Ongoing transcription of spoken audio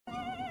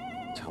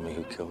Tell me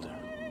who killed her.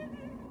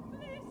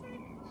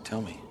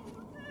 Tell me.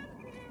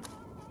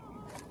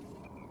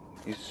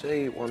 You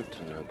say you want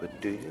to know,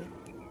 but do you?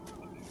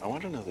 I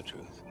want to know the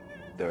truth.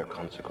 There are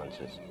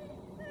consequences.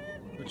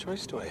 What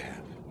choice do I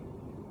have?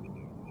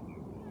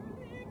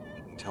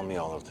 Tell me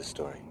all of the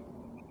story.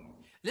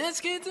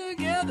 Let's get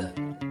together.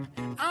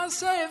 I'll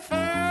say it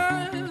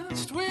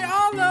first. We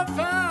all love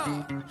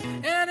Val,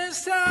 and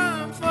it's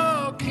time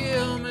for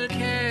Kilmer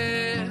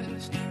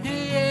Cast.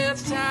 Yeah,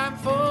 it's time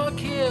for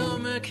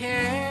Kilmer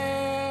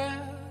Cast.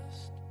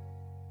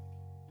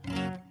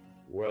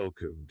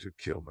 Welcome to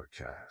Kilmer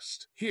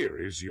Cast. Here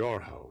is your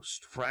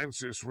host,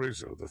 Francis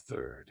Rizzo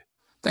III.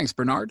 Thanks,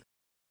 Bernard.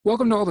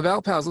 Welcome to all the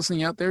Val Pals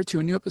listening out there to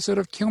a new episode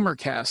of Kilmer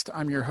Cast.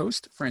 I'm your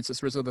host,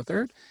 Francis Rizzo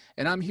III,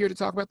 and I'm here to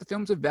talk about the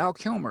films of Val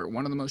Kilmer,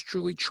 one of the most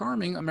truly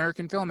charming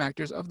American film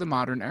actors of the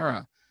modern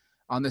era.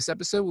 On this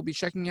episode, we'll be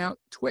checking out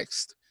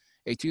Twixt,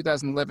 a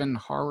 2011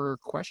 horror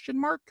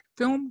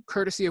film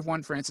courtesy of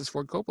one Francis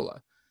Ford Coppola.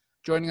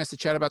 Joining us to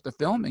chat about the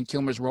film and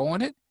Kilmer's role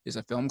in it is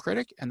a film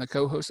critic and the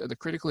co-host of the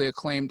critically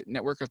acclaimed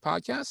network of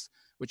podcasts,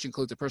 which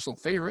includes a personal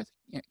favorite,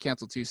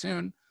 Canceled Too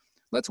Soon.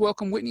 Let's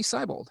welcome Whitney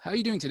Seibold. How are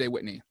you doing today,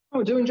 Whitney?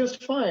 Oh, doing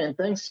just fine.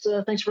 Thanks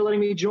for letting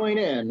me join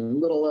in.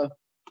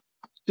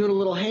 Doing a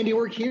little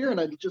handiwork here, and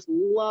I'd just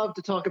love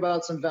to talk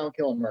about some Val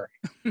Kilmer.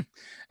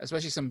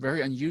 Especially some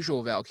very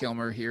unusual Val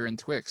Kilmer here in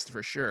Twixt,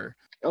 for sure.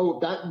 Oh,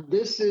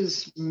 this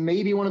is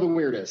maybe one of the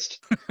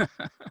weirdest.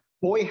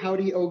 Boy,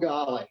 howdy, oh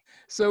golly.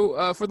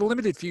 So, for the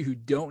limited few who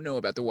don't know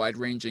about the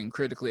wide-ranging,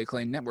 critically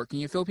acclaimed network, can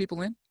you fill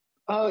people in?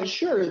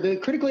 Sure. The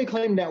critically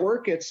acclaimed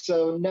network, it's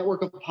a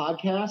network of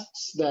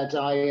podcasts that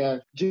I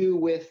do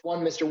with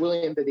one Mr.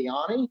 William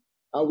Bibiani.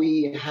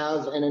 We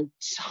have an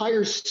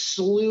entire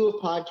slew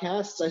of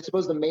podcasts, I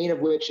suppose the main of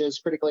which is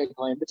critically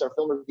acclaimed. It's our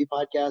film review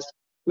podcast.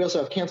 We also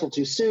have Canceled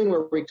Too Soon,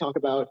 where we talk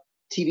about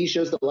TV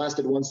shows that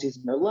lasted one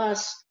season or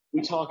less.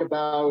 We talk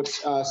about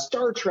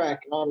Star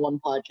Trek on one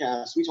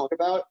podcast. We talk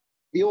about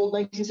the old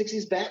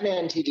 1960s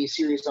Batman TV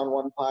series on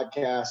one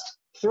podcast.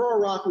 Throw a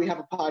Rock, we have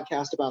a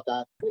podcast about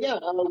that. But yeah,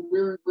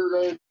 we're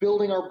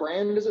building our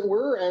brand, as it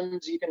were, and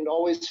you can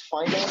always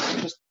find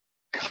us just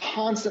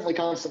constantly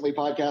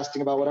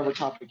podcasting about whatever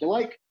topic you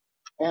like.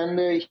 And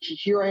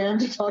here I am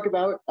to talk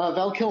about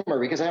Val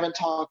Kilmer, because I haven't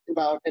talked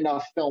about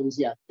enough films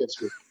yet this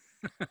week.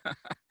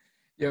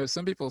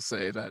 Some people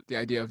say that the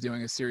idea of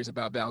doing a series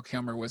about Val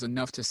Kilmer was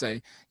enough to say,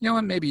 you know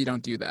what, maybe you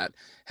don't do that.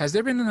 Has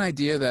there been an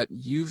idea that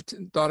you've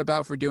thought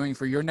about for doing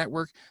for your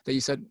network that you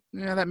said,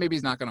 yeah, that maybe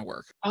is not going to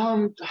work?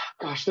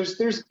 Gosh,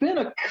 there's been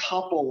a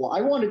couple.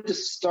 I wanted to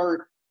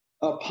start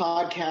a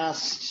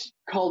podcast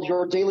called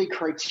Your Daily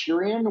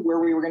Criterion, where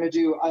we were going to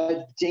do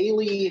a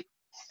daily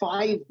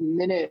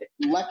 5-minute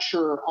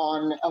lecture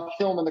on a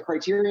film in the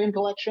Criterion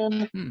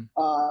Collection.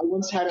 I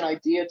once had an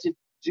idea to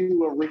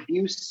do a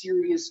review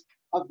series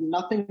of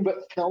nothing but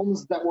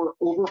films that were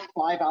over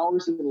 5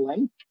 hours in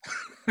length.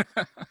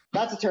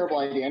 That's a terrible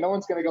idea. No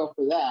one's going to go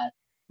for that.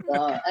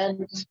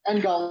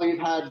 And golly, we've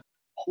had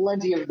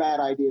plenty of bad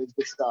ideas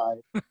beside.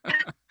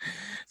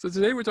 So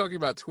today we're talking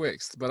about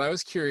Twixt, but I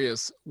was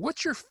curious,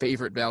 what's your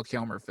favorite Val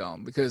Kilmer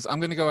film? Because I'm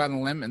going to go out on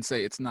a limb and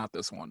say it's not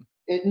this one.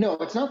 No,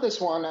 it's not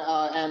this one.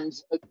 And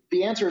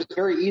the answer is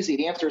very easy.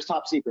 The answer is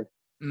Top Secret.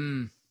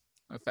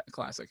 A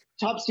classic.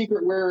 Top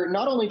Secret, where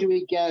not only do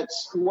we get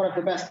one of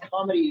the best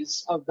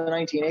comedies of the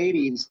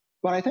 1980s,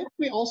 but I think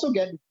we also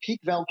get peak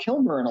Val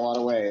Kilmer in a lot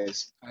of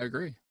ways. I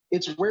agree.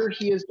 It's where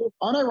he is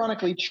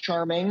unironically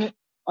charming,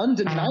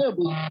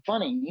 undeniably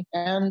funny,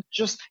 and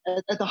just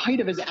at the height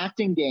of his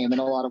acting game in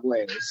a lot of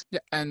ways. Yeah,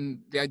 and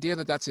the idea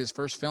that that's his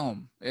first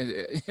film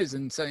is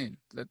insane.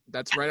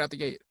 That's right out the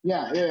gate.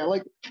 Yeah,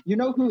 like, you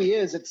know who he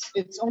is. It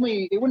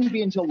wouldn't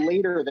be until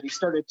later that he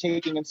started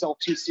taking himself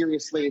too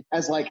seriously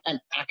as like an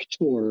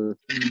actor.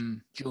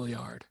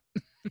 Juilliard.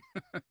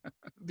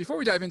 Before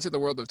we dive into the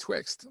world of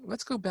Twixt,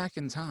 let's go back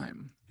in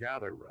time.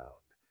 Gather round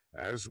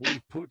as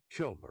we put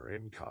Kilmer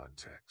in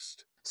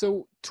context.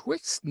 So,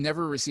 Twixt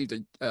never received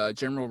a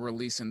general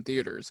release in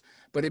theaters,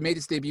 but it made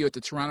its debut at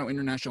the Toronto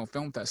International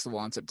Film Festival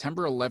on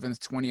September 11th,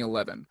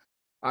 2011.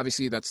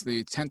 Obviously, that's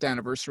the 10th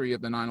anniversary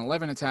of the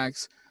 9/11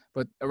 attacks,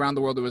 but around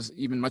the world there was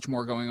even much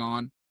more going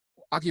on.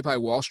 Occupy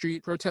Wall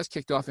Street protests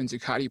kicked off in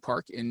Zuccotti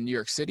Park in New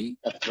York City.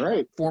 That's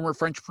right. Former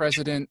French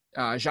President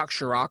Jacques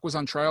Chirac was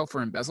on trial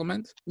for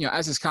embezzlement.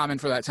 As is common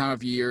for that time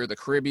of year, the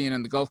Caribbean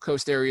and the Gulf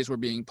Coast areas were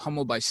being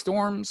pummeled by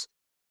storms.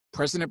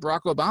 President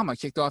Barack Obama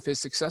kicked off his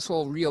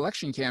successful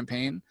re-election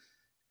campaign,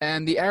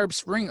 and the Arab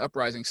Spring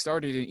uprising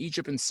started in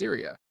Egypt and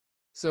Syria.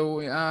 So,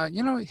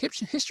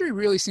 history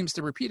really seems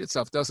to repeat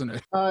itself, doesn't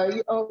it?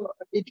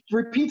 It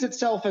repeats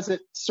itself as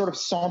it sort of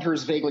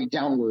saunters vaguely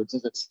downwards,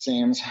 as it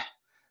seems.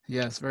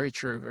 Yes, very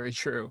true, very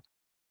true.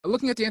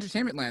 Looking at the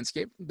entertainment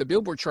landscape, the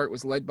Billboard chart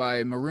was led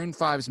by Maroon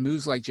 5's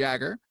Moves Like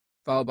Jagger,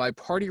 followed by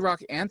Party Rock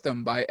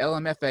Anthem by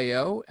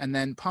LMFAO, and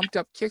then Pumped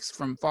Up Kicks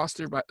from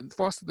Foster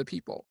the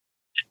People.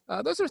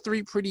 Those are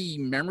three pretty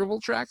memorable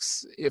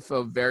tracks, if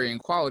of varying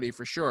quality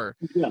for sure.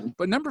 Yeah.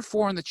 But number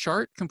 4 on the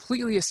chart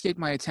completely escaped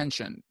my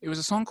attention. It was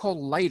a song called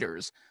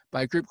Lighters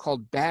by a group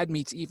called Bad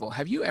Meets Evil.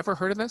 Have you ever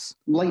heard of this?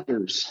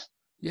 Lighters.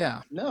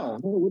 Yeah. No.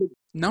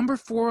 Number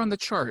 4 on the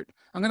chart.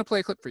 I'm going to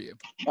play a clip for you.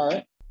 All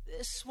right.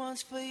 This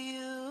one's for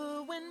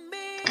you and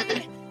me,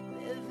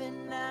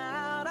 living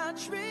out our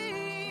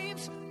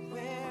dreams.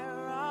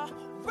 We're all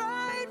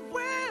right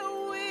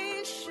where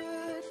we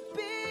should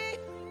be.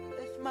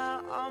 If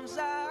my arms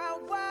are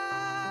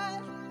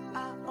wide,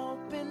 I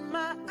open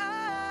my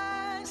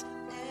eyes,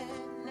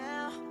 and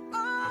now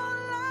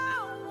all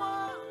I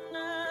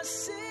wanna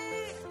see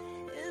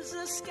is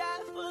a sky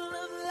full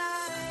of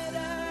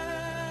lighters,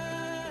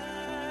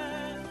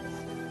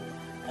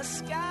 a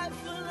sky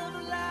full of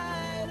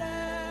lighters.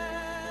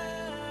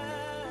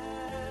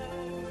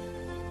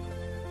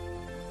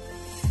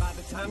 By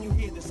the time you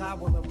hear this, I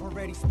will have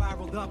already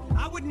spiraled up.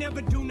 I would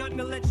never do nothing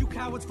to let you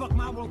cowards fuck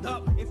my world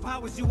up. If I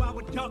was you, I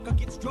would duck or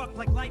get struck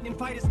like lightning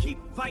fighters. Keep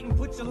fighting,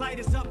 put your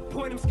lighters up,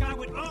 point them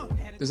skyward.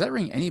 Does that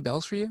ring any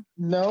bells for you?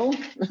 No.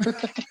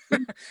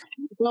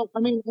 Well, I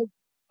mean,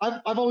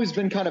 I've always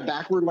been kind of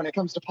backward when it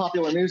comes to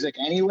popular music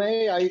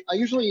anyway. I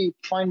usually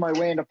find my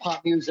way into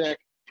pop music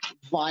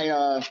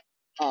via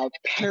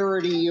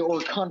parody or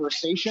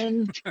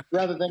conversation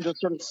rather than just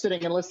sort of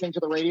sitting and listening to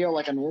the radio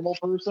like a normal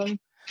person.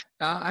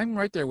 I'm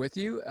right there with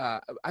you.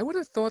 I would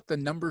have thought the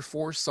number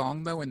 4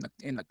 song, though,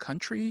 in the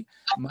country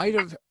might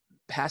have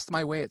passed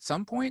my way at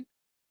some point,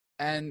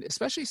 and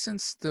especially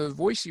since the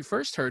voice you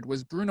first heard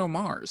was Bruno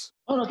Mars.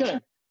 Oh, no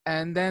kidding.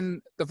 And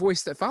then the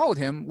voice that followed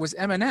him was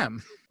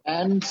Eminem.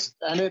 And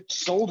it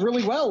sold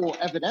really well,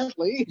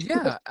 evidently.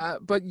 Yeah,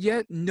 but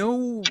yet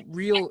no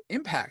real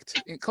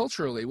impact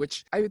culturally,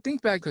 which I would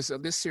think back, because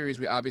of this series,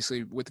 we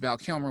obviously, with Val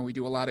Kilmer, we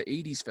do a lot of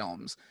 80s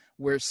films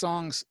where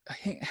songs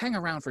hang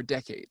around for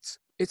decades.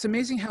 It's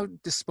amazing how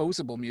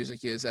disposable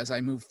music is as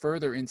I move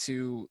further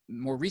into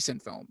more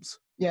recent films.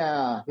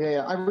 Yeah.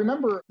 I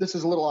remember, this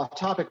is a little off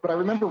topic, but I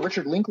remember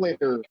Richard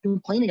Linklater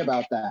complaining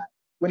about that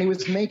when he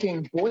was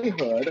making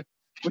Boyhood,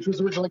 which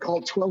was originally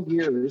called 12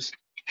 Years.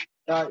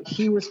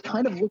 He was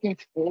kind of looking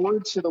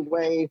forward to the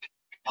way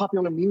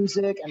popular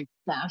music and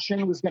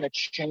fashion was going to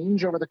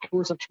change over the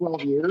course of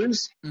 12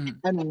 years. Mm.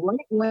 And right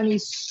when he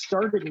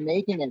started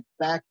making it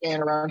back in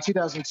around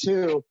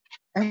 2002,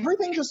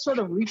 everything just sort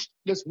of reached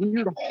this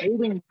weird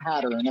holding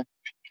pattern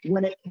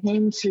when it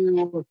came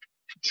to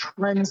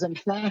trends and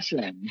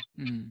fashion.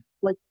 Mm.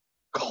 Like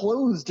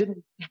clothes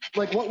didn't,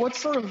 like what's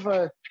sort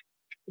of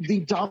the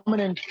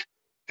dominant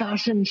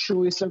fashion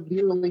choice of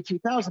the early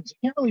 2000s?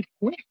 You can't really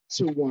point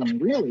to one,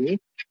 really.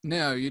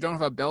 No, you don't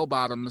have a bell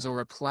bottoms or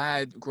a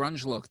plaid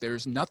grunge look.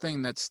 There's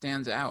nothing that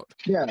stands out.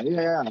 Yeah.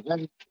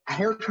 And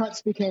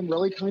haircuts became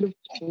really kind of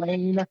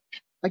plain.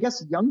 I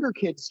guess younger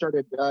kids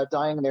started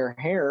dyeing their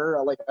hair.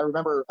 Like I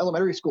remember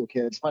elementary school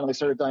kids finally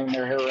started dyeing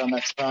their hair around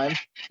that time.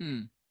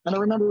 And I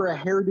remember a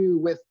hairdo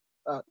with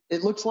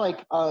it looks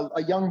like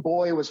a young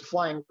boy was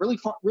flying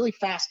really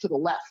fast to the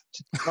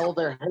left. All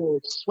their hair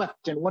was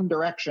swept in one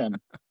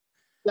direction.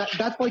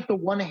 That's like the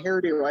one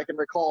hairdo I can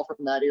recall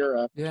from that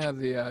era. Yeah,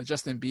 the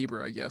Justin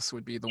Bieber, I guess,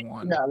 would be the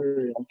one. Yeah, there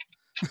you go.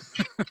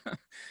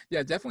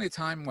 Yeah, definitely a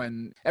time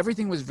when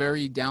everything was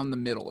very down the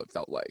middle, it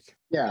felt like.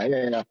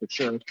 Yeah, for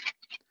sure.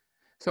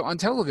 So on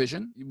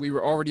television, we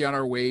were already on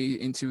our way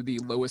into the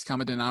lowest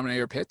common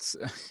denominator pits.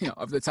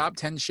 Of the top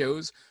 10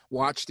 shows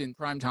watched in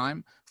prime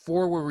time,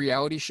 4 were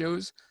reality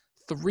shows,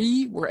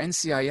 3 were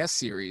NCIS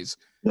series,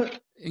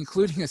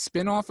 including a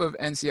spin-off of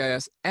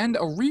NCIS, and a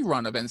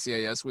rerun of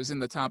NCIS was in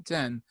the top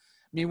 10.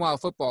 Meanwhile,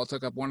 football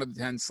took up one of the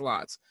 10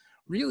 slots.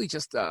 Really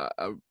just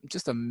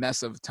a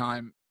mess of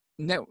time.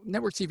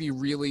 Network TV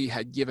really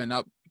had given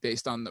up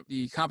based on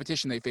the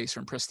competition they faced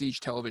from prestige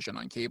television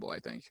on cable, I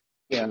think.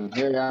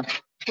 Yeah.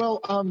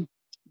 Well,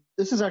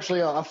 this is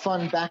actually a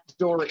fun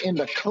backdoor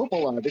into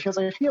Coppola, because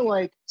I feel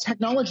like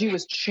technology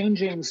was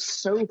changing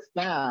so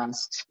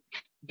fast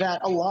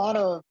that a lot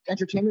of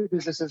entertainment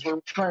businesses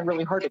were trying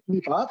really hard to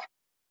keep up.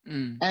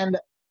 And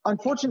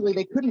unfortunately,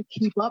 they couldn't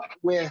keep up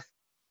with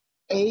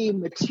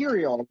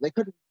material. They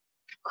couldn't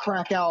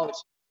crack out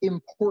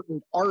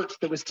important art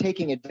that was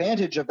taking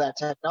advantage of that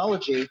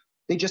technology.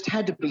 They just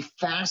had to be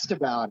fast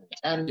about it.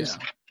 And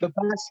the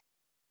best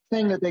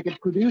thing that they could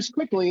produce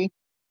quickly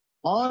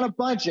on a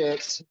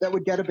budget that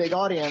would get a big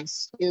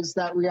audience is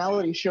that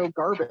reality show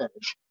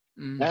garbage.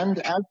 And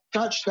as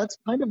such, that's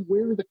kind of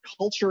where the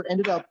culture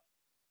ended up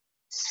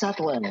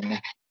settling.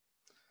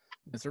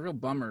 It's a real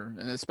bummer,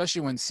 and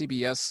especially when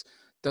CBS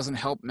doesn't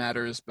help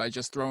matters by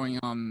just throwing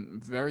on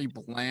very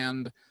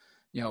bland,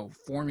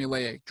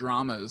 formulaic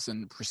dramas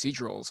and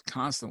procedurals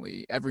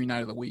constantly every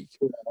night of the week.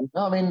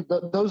 No, I mean,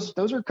 those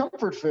are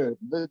comfort food.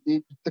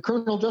 The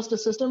criminal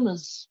justice system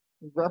is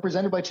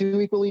represented by 2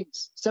 equally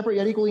separate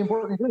yet equally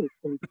important groups.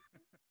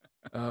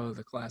 Oh,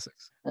 the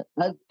classics.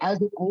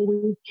 As it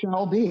always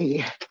shall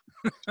be.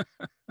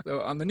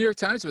 So on the New York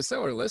Times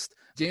bestseller list,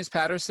 James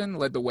Patterson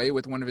led the way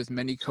with one of his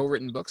many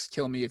co-written books,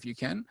 Kill Me If You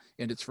Can,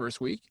 in its first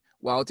week,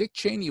 while Dick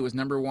Cheney was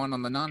number 1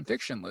 on the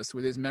nonfiction list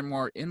with his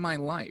memoir, In My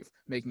Life,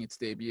 making its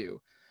debut.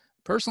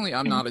 Personally,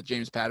 I'm not a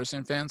James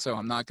Patterson fan, so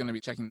I'm not going to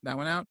be checking that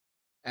one out.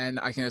 And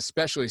I can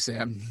especially say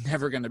I'm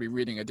never going to be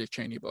reading a Dick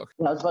Cheney book.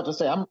 Yeah, I was about to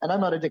say, I'm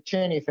not a Dick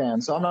Cheney fan,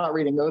 so I'm not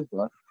reading those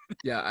books.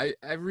 Yeah,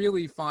 I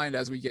really find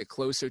as we get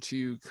closer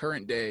to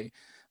current day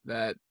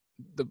that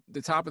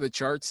the top of the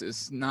charts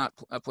is not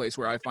a place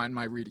where I find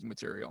my reading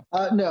material.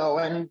 No,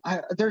 and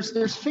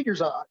there's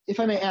figures. If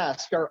I may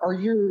ask,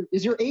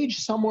 is your age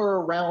somewhere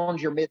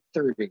around your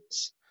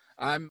mid-30s?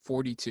 I'm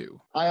 42.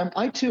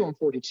 I too am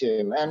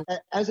 42, and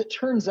as it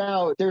turns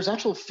out, there's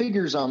actual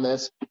figures on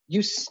this.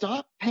 You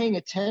stop paying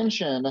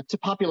attention to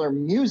popular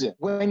music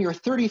when you're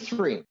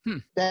 33.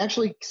 They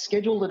actually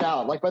scheduled it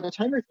out. Like by the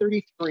time you're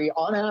 33,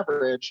 on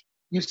average,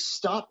 you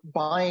stop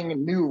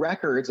buying new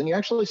records, and you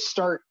actually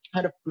start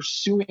kind of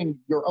pursuing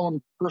your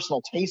own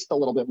personal taste a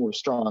little bit more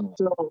strongly.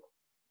 So,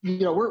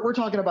 we're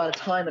talking about a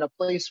time and a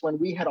place when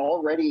we had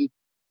already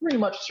pretty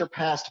much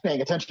surpassed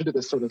paying attention to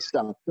this sort of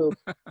stuff. So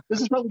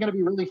this is probably going to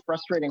be really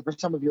frustrating for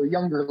some of your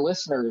younger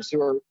listeners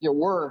who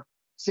were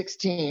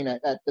 16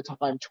 at the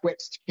time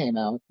Twixt came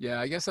out. Yeah,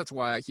 I guess that's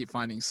why I keep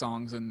finding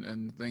songs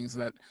and things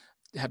that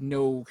have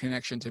no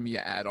connection to me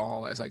at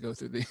all as I go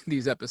through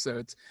these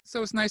episodes.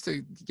 So it's nice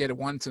to get it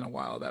once in a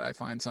while that I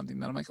find something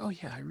that I'm like, oh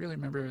yeah, I really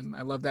remember and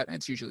I love that. And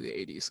it's usually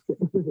the 80s.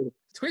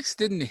 Twixt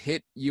didn't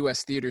hit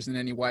U.S. theaters in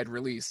any wide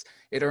release.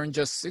 It earned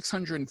just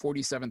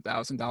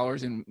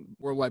 $647,000 in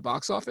worldwide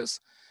box office.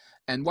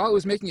 And while it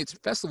was making its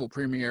festival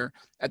premiere,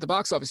 at the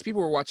box office,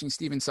 people were watching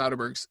Steven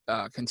Soderbergh's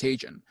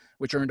Contagion,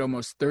 which earned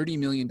almost $30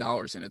 million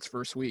in its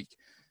first week.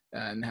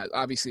 And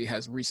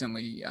has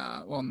recently,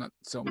 well, not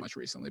so much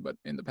recently, but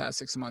in the past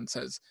 6 months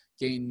has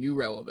gained new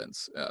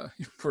relevance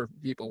for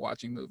people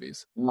watching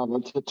movies.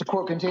 To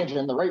quote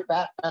Contagion, the right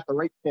bat at the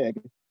right pig.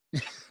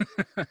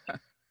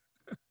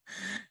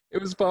 It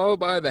was followed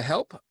by The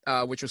Help,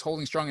 which was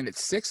holding strong in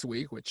its 6th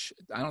week, which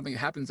I don't think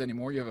happens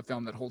anymore. You have a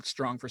film that holds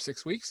strong for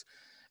 6 weeks.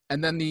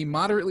 And then the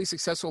moderately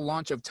successful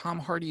launch of Tom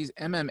Hardy's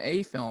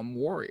MMA film,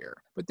 Warrior.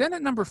 But then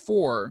at number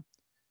 4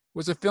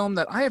 was a film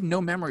that I have no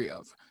memory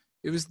of.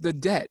 It was The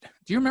Debt.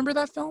 Do you remember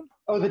that film?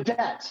 Oh, The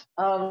Debt.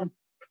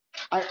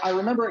 I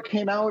remember it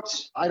came out.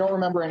 I don't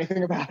remember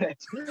anything about it.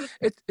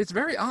 It's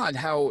very odd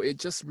how it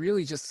just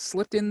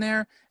slipped in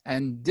there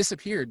and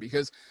disappeared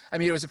because, I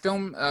mean, it was a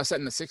film set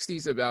in the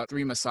 60s about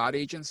 3 Mossad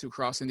agents who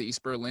crossed into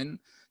East Berlin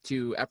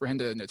to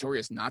apprehend a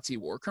notorious Nazi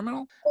war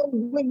criminal. Oh,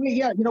 wait,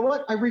 yeah. You know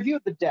what? I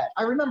reviewed The Debt.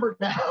 I remember it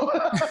now.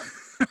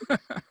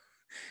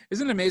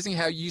 Isn't it amazing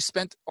how you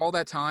spent all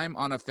that time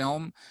on a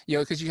film,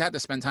 because you had to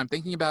spend time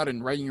thinking about it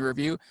and writing your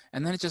review,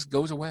 and then it just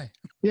goes away.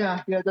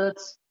 Yeah,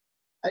 that's...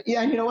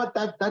 Yeah, and you know what?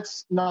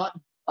 That's not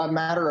a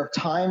matter of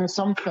time.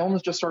 Some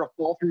films just sort of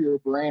fall through your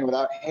brain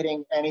without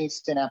hitting any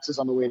synapses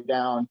on the way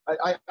down.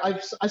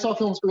 I saw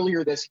films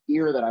earlier this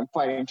year that I'm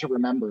fighting to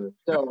remember.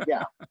 So,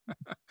 yeah.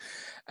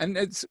 And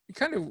it's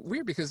kind of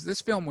weird because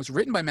this film was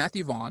written by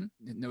Matthew Vaughn,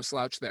 no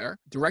slouch there,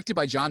 directed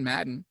by John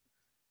Madden,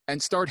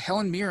 and starred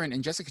Helen Mirren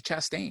and Jessica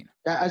Chastain.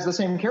 As the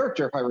same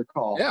character, if I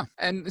recall. Yeah,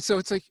 and so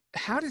it's like,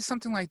 how did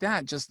something like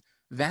that just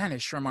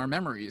vanish from our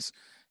memories?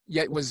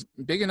 Yet was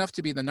big enough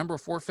to be the number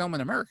 4 film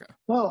in America.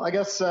 Well, I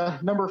guess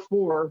number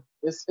 4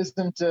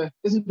 isn't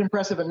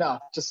impressive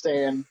enough to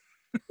stay in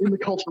the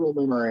cultural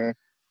memory.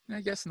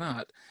 I guess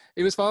not.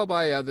 It was followed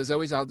by the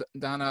Zoe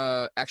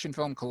Saldana action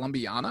film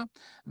Colombiana,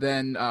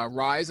 then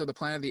Rise of the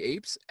Planet of the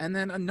Apes, and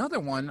then another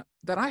one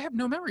that I have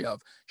no memory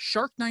of,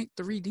 Shark Night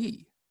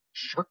 3D.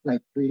 Shark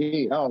Night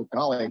 3D. Oh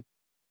golly.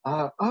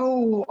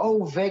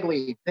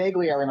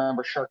 Vaguely I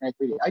remember Shark Night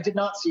 3D. I did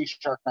not see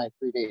Shark Night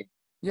 3D.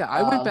 Yeah,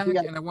 I went back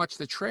and I watched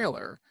the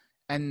trailer,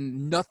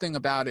 and nothing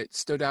about it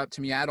stood out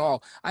to me at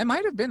all. I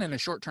might have been in a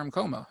short-term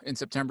coma in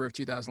September of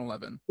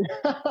 2011.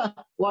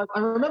 Well, I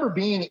remember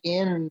being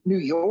in New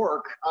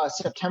York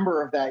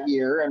September of that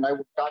year, and I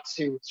got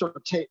to sort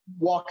of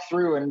walk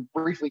through and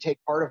briefly take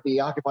part of the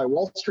Occupy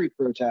Wall Street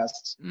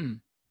protests.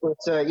 But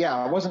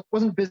I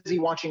wasn't busy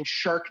watching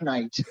Shark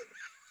Night.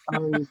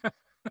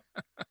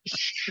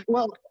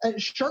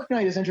 Shark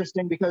Night is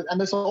interesting because,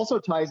 and this also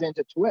ties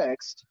into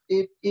Twixt.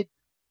 It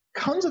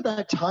comes at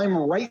that time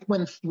right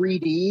when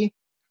 3D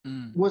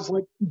was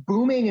like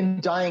booming and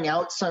dying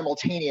out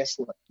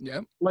simultaneously.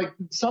 Yep. Like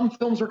some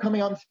films were coming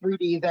out in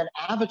 3D, then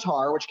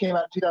Avatar, which came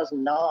out in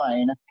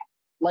 2009,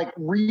 like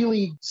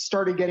really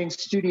started getting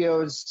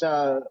studios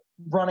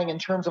running in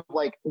terms of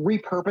like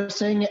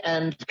repurposing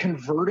and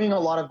converting a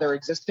lot of their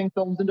existing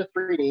films into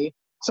 3D.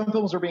 Some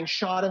films are being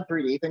shot in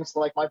 3D, things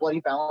like My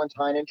Bloody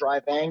Valentine and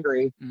Drive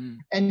Angry.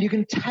 And you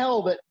can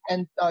tell that,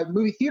 and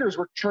movie theaters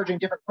were charging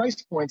different price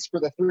points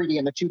for the 3D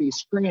and the 2D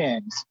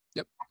screenings.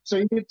 Yep. So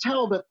you could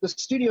tell that the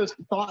studios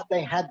thought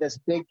they had this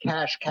big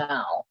cash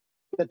cow,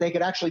 that they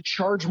could actually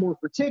charge more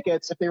for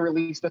tickets if they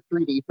released a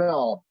 3D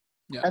film.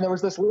 Yeah. And there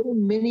was this little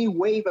mini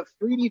wave of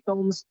 3D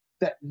films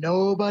that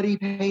nobody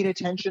paid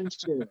attention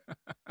to.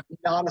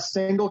 Not a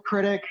single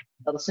critic,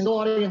 not a single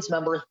audience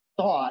member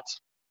thought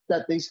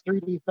that these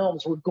 3D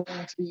films were going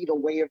to be the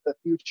way of the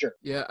future.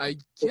 Yeah, I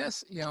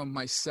guess,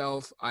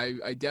 myself,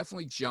 I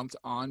definitely jumped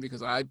on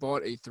because I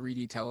bought a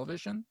 3D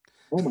television.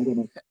 Oh my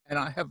goodness. And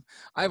I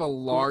have a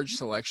large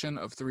selection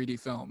of 3D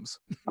films.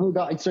 Oh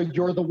God, so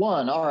you're the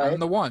one, all right. I'm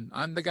the one.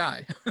 I'm the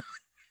guy.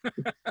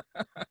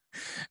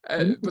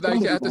 But I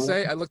have to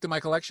say, I looked at my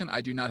collection.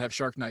 I do not have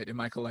Shark Night in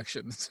my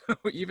collection. So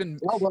even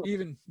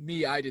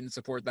me, I didn't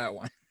support that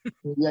one.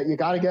 Yeah, you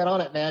got to get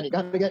on it, man. You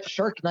got to get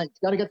Shark Night.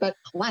 You got to get that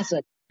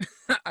classic.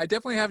 I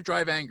definitely have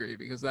Drive Angry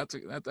because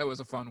that was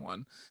a fun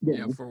one,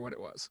 for what it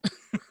was.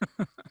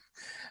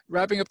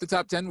 Wrapping up the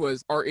top 10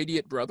 was Our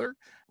Idiot Brother,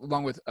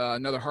 along with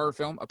another horror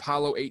film,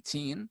 Apollo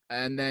 18,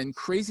 and then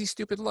Crazy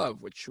Stupid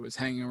Love, which was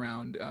hanging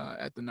around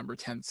at the number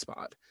 10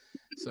 spot.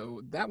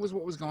 So that was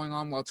what was going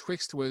on while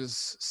Twixt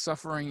was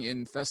suffering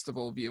in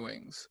festival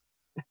viewings.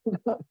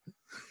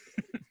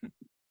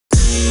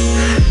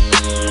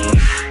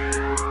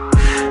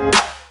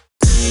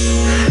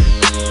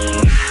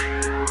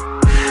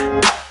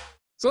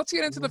 So let's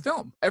get into the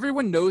film.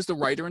 Everyone knows the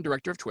writer and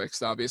director of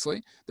Twixt,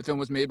 obviously. The film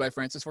was made by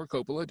Francis Ford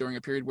Coppola during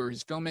a period where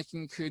his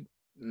filmmaking could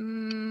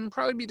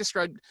probably be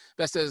described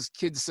best as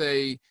kids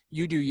say,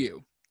 you do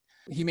you.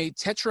 He made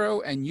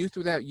Tetro and Youth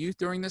Without Youth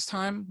during this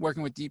time,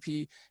 working with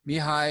DP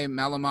Mihai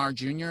Malamar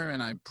Jr.,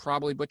 and I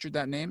probably butchered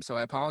that name, so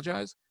I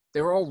apologize.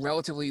 They were all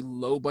relatively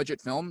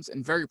low-budget films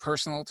and very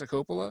personal to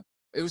Coppola.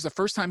 It was the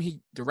first time he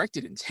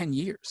directed in 10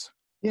 years.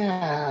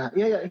 Yeah.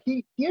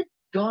 He had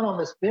gone on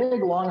this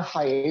big, long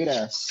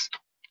hiatus.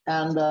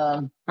 And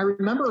I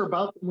remember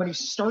about when he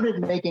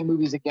started making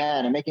movies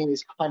again and making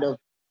these kind of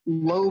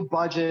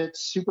low-budget,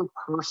 super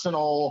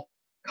personal,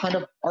 kind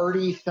of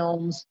arty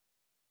films.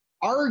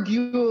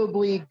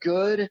 Arguably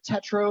good,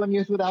 Tetro and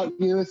Youth Without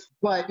Youth,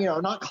 but,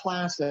 not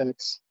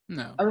classics.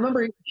 No. I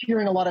remember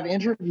hearing a lot of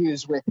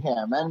interviews with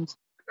him, and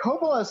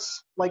Coppola,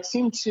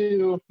 seemed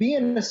to be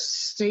in a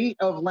state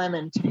of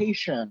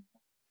lamentation,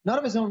 not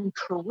of his own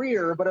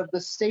career, but of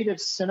the state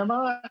of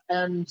cinema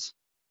and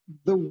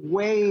the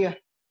way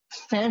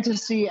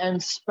fantasy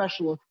and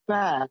special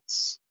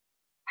effects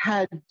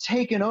had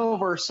taken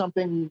over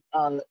something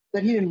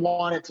that he didn't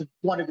wanted to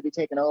be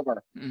taken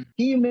over.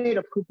 He made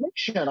a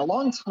prediction a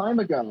long time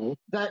ago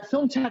that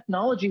film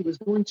technology was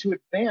going to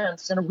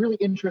advance in a really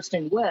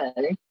interesting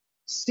way.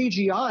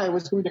 CGI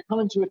was going to come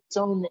into its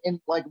own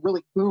in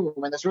really boom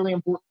in this really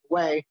important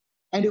way,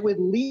 and it would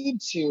lead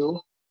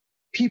to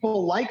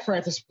people like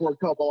Francis Ford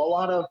Coppola, a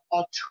lot of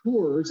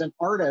auteurs and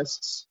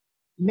artists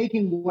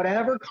making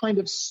whatever kind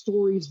of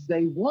stories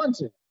they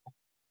wanted.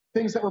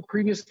 Things that were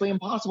previously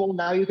impossible,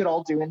 now you could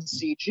all do in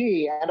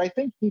CG. And I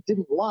think he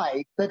didn't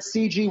like that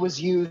CG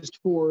was used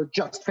for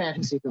just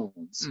fantasy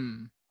films.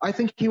 I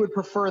think he would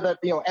prefer that,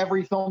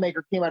 every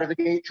filmmaker came out of the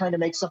gate trying to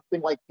make something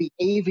like The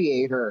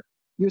Aviator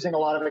using a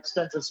lot of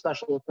extensive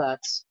special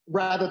effects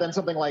rather than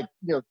something like,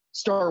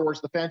 Star Wars: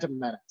 The Phantom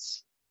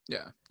Menace.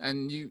 Yeah.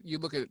 And you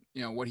look at,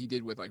 what he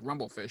did with like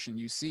Rumblefish, and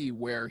you see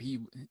where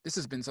this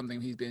has been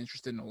something he's been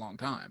interested in a long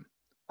time.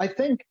 I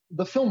think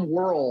the film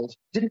world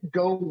didn't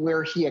go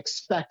where he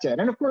expected.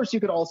 And of course, you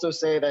could also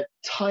say that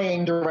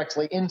tying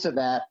directly into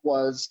that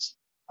was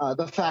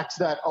the fact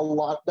that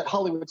that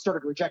Hollywood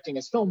started rejecting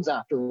his films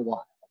after a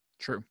while.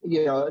 True.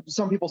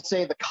 Some people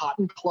say The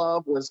Cotton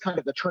Club was kind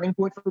of the turning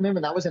point for him,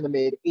 and that was in the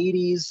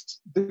mid-'80s.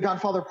 The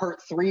Godfather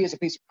Part 3 is a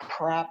piece of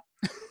crap.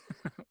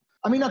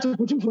 I mean, not to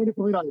put too fine a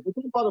point on it, but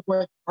The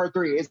Godfather Part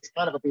 3 is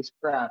kind of a piece of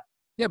crap.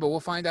 Yeah, but we'll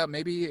find out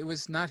maybe it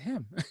was not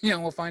him.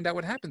 We'll find out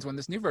what happens when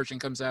this new version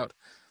comes out.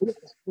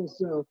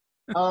 So,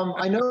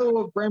 I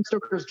know Bram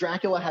Stoker's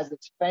Dracula has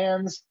its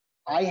fans.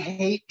 I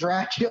hate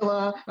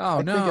Dracula. Oh,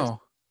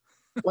 no.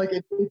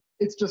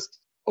 It's just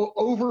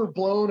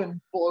overblown and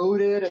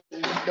bloated,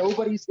 and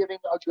nobody's giving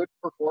a good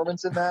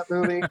performance in that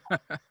movie.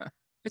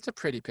 It's a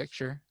pretty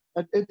picture.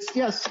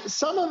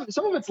 Some of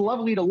it's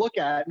lovely to look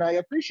at, and I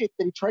appreciate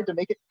that he tried to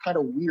make it kind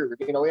of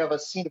weird. We have a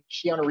scene of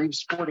Keanu Reeves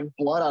squirting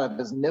blood out of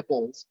his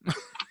nipples,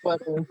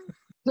 but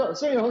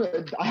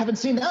I haven't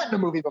seen that in a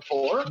movie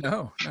before.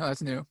 No,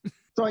 that's new.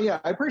 So I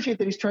appreciate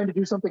that he's trying to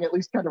do something at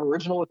least kind of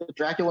original with the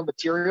Dracula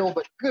material,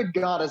 but good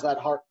God, is that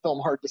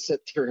film hard to sit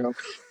through?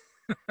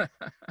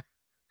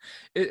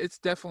 It's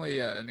definitely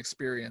an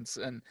experience,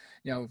 and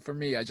for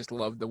me, I just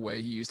love the way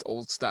he used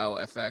old style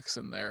FX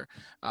in there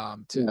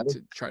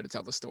to try to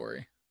tell the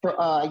story.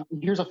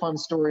 Here's a fun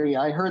story.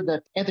 I heard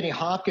that Anthony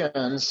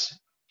Hopkins,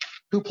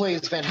 who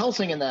plays Van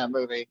Helsing in that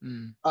movie,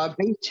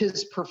 based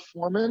his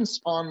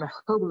performance on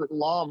Herbert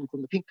Lom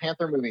from the Pink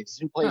Panther movies,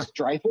 who plays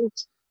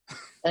Dreyfus,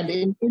 and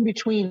in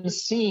between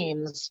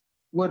scenes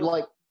would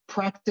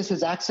practice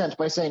his accent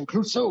by saying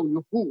 "Clouseau,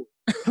 you fool!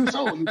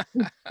 Clouseau, you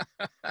fool!"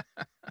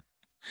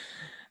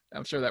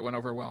 I'm sure that went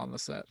over well on the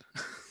set.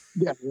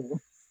 Yeah.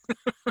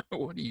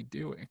 What are you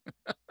doing?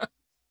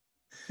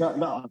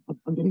 No,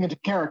 I'm getting into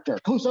character.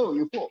 Clouseau,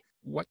 you fool.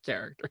 What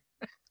character?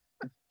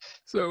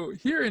 So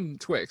here in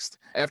Twixt,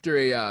 after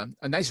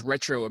a nice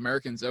retro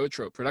American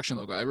Zoetrope production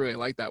logo, I really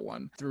like that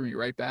one, threw me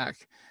right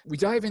back. We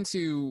dive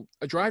into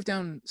a drive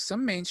down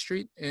some main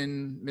street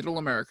in middle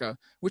America,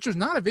 which was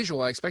not a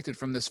visual I expected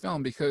from this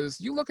film, because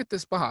you look at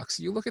this box,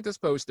 you look at this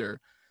poster,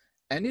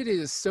 and it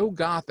is so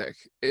gothic,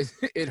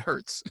 it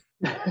hurts.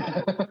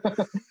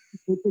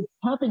 It's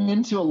tapping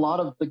into a lot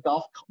of the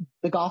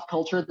goth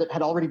culture that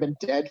had already been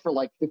dead for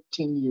like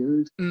 15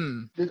 years.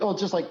 Oh,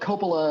 just like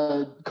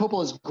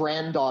Coppola's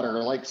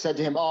granddaughter like said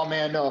to him, "Oh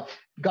man, no,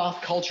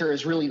 goth culture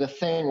is really the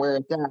thing where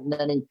it's at," and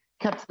then he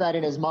kept that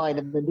in his mind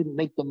and then didn't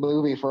make the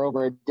movie for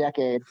over a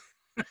decade.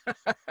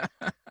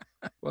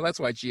 Well, that's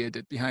why Gia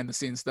did behind the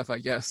scenes stuff, I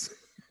guess.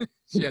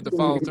 She had to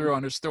follow through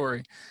on her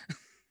story.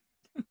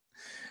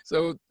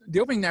 So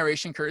the opening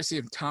narration, courtesy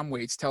of Tom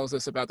Waits, tells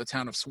us about the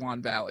town of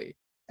Swan Valley.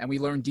 And we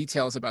learn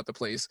details about the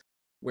place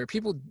where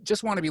people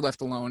just want to be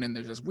left alone. And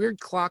there's this weird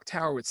clock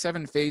tower with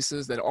 7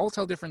 faces that all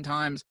tell different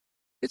times.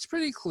 It's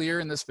pretty clear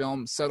in this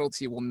film,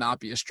 subtlety will not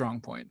be a strong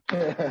point.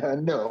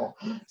 No.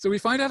 So we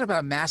find out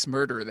about a mass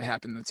murder that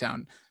happened in the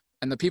town.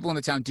 And the people in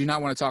the town do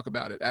not want to talk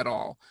about it at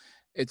all.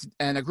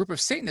 And a group of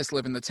Satanists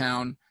live in the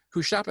town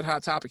who shop at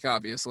Hot Topic,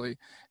 obviously.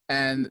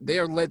 And they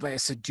are led by a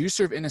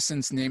seducer of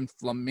innocence named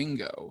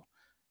Flamingo.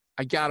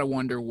 I gotta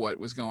wonder what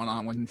was going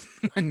on when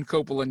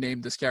Coppola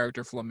named this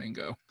character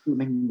Flamingo.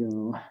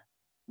 Flamingo.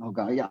 Oh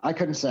god, yeah, I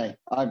couldn't say.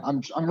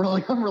 I'm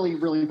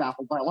really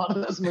baffled by a lot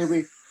of this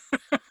movie.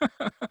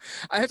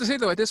 I have to say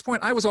though, at this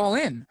point, I was all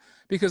in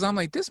because I'm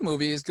like, this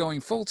movie is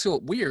going full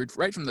tilt weird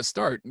right from the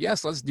start.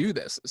 Yes, let's do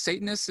this.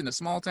 Satanists in a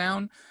small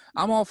town,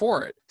 I'm all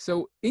for it.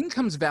 So in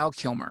comes Val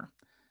Kilmer,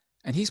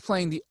 and he's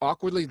playing the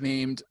awkwardly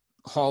named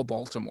Hall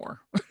Baltimore.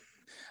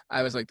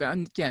 I was like, that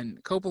again,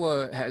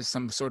 Coppola has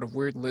some sort of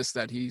weird list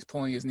that he's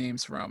pulling his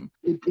names from.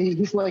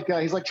 He's like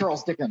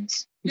Charles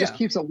Dickens. He just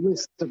keeps a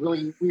list of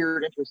really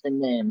weird,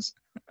 interesting names.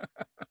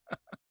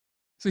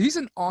 So he's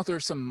an author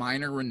of some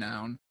minor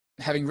renown,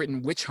 having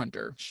written Witch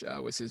Hunter, which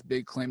was his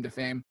big claim to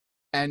fame.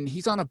 And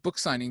he's on a book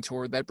signing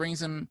tour that brings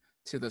him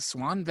to the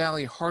Swan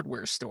Valley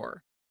Hardware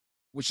Store,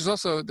 which is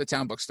also the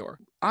town bookstore.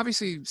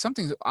 Obviously,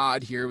 something's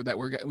odd here that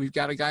we've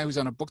got a guy who's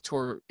on a book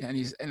tour and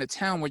he's in a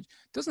town which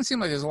doesn't seem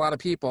like there's a lot of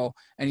people,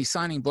 and he's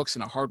signing books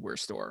in a hardware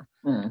store.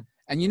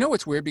 And you know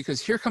it's weird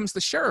because here comes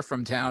the sheriff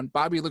from town,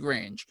 Bobby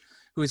LaGrange,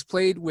 who is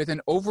played with an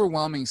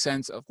overwhelming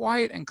sense of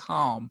quiet and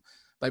calm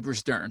by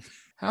Bruce Dern.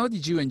 How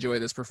did you enjoy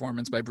this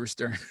performance by Bruce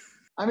Dern?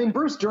 I mean,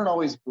 Bruce Dern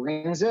always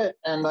brings it,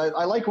 and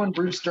I like when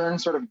Bruce Dern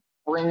sort of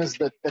brings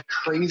the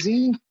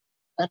crazy.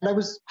 And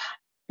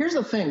here's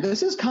the thing.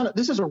 This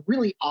is a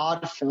really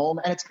odd film,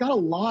 and it's got a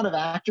lot of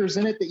actors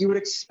in it that you would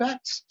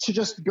expect to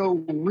just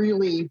go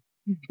really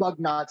bug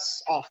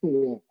nuts off the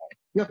wall.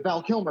 You have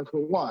Val Kilmer, for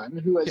one,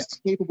 who is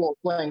capable of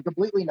playing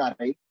completely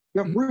nutty.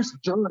 You have Bruce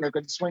Dern, who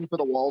could swing for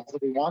the walls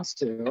if he wants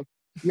to.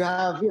 You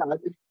have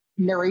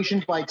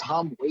narrations by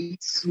Tom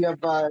Waits. You have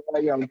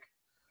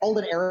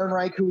Alden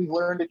Ehrenreich, who we've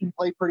learned can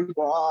play pretty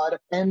broad.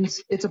 And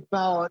it's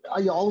about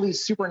all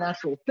these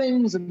supernatural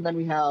things. And then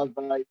we have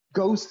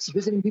ghosts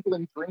visiting people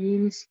in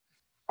dreams.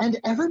 And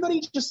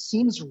everybody just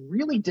seems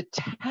really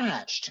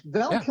detached.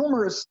 Val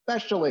Kilmer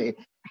especially.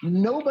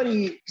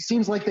 Nobody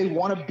seems like they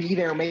want to be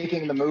there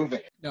making the movie.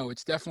 No,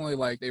 it's definitely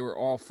like they were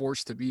all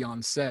forced to be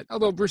on set.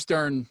 Although Bruce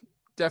Dern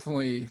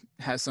definitely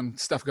has some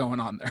stuff going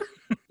on there.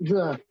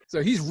 Yeah.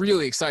 So he's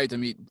really excited to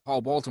meet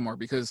Hall Baltimore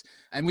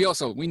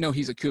we know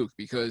he's a kook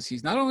because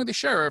he's not only the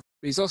sheriff,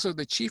 but he's also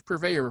the chief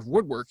purveyor of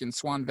woodwork in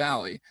Swan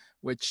Valley,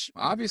 which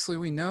obviously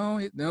we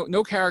know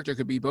no character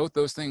could be both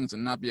those things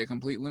and not be a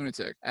complete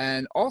lunatic.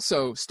 And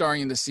also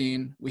starring in the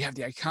scene, we have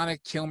the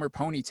iconic Kilmer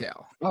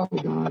ponytail. Oh,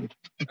 God.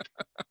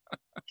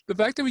 The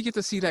fact that we get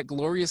to see that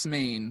glorious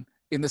mane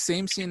in the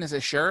same scene as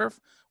a sheriff,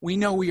 we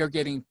know we are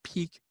getting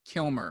peak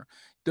Kilmer.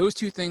 Those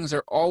two things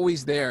are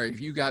always there if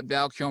you got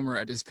Val Kilmer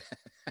at his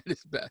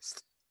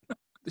best.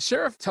 The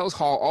sheriff tells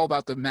Hall all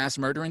about the mass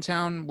murder in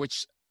town,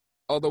 which,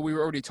 although we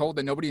were already told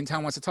that nobody in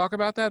town wants to talk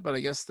about that, but I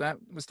guess that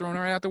was thrown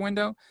right out the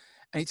window.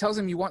 And he tells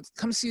him, you want to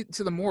come see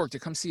to the morgue to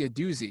come see a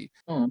doozy.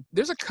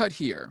 There's a cut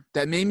here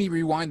that made me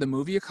rewind the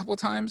movie a couple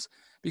times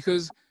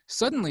because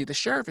suddenly the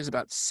sheriff is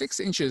about 6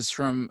 inches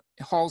from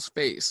Hall's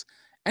face.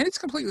 And it's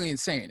completely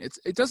insane.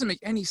 It doesn't make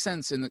any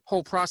sense in the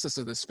whole process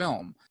of this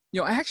film.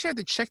 I actually had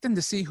to check them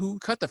to see who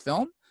cut the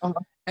film. And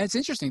it's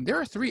interesting. There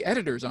are 3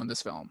 editors on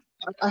this film.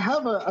 I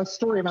have a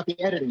story about the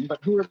editing, but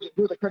who are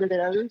the credited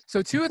editors?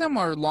 So 2 of them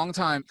are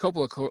longtime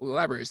Coppola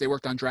collaborators. They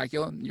worked on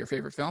Dracula, your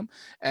favorite film,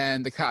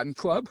 and The Cotton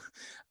Club.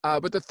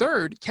 But the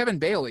third, Kevin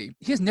Bailey,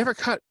 he has never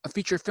cut a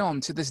feature film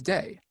to this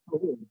day,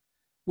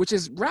 which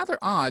is rather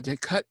odd to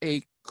cut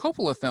a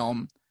Coppola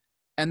film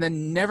and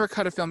then never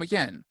cut a film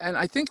again. And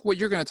I think what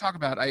you're going to talk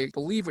about, I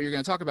believe what you're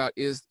going to talk about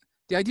is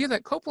the idea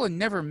that Coppola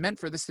never meant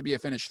for this to be a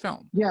finished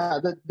film. Yeah,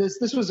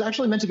 this was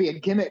actually meant to be a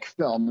gimmick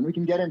film, and we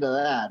can get into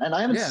that. And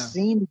I haven't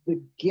seen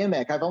the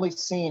gimmick. I've only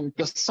seen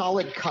the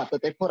solid cut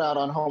that they put out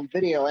on home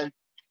video, and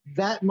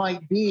that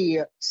might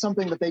be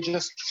something that they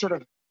just sort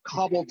of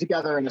cobbled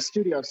together in a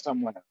studio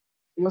somewhere.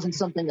 It wasn't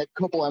something that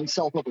Coppola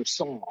himself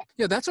oversaw.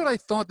 Yeah, that's what I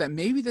thought, that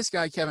maybe this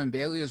guy, Kevin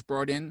Bailey, was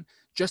brought in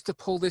just to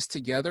pull this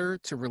together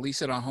to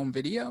release it on home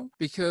video.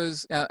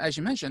 Because, as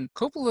you mentioned,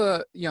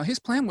 Coppola, his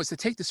plan was to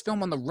take this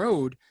film on the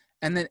road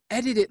and then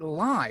edit it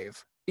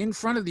live in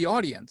front of the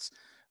audience,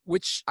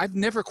 which I've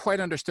never quite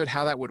understood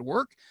how that would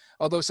work.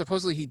 Although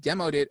supposedly he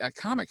demoed it at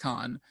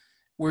Comic-Con,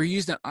 where he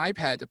used an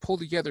iPad to pull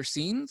together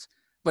scenes,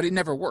 but it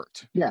never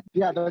worked. Yeah,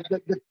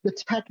 the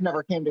tech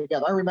never came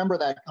together. I remember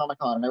that at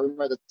Comic-Con, and I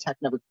remember the tech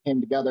never came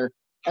together.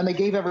 And they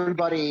gave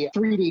everybody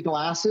 3D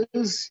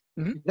glasses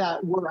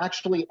that were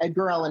actually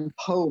Edgar Allan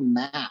Poe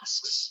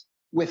masks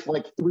with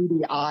like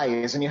 3D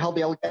eyes. And you held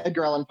the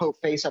Edgar Allan Poe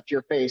face up to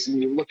your face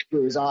and you looked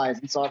through his eyes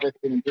and saw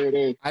everything in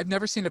 3D. I've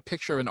never seen a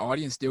picture of an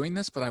audience doing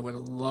this, but I would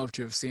love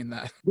to have seen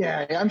that.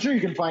 Yeah, I'm sure you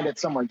can find it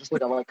somewhere. Just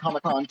look at like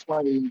Comic-Con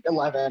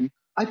 2011.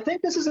 I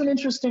think this is an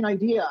interesting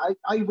idea.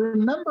 I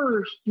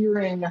remember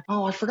hearing,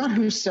 I forgot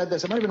who said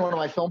this. It might have been one of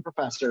my film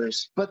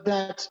professors, but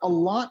that a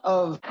lot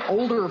of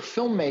older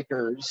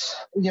filmmakers,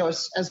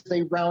 as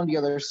they round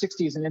their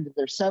 60s and into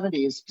their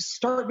 70s,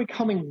 start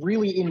becoming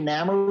really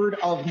enamored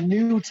of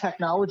new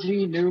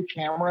technology, new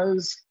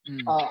cameras,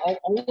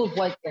 all of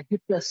like the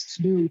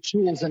hippest new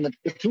tools in the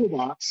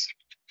toolbox,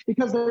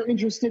 because they're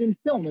interested in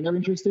film and they're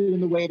interested in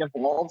the way it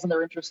evolves and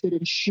they're interested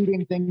in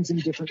shooting things in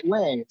different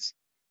ways.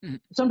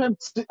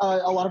 Sometimes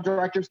a lot of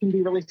directors can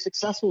be really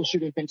successful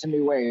shooting things in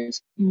new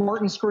ways.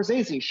 Martin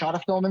Scorsese shot a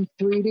film in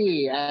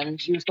 3D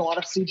and used a lot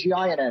of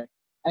CGI in it.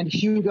 And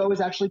Hugo is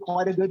actually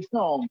quite a good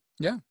film.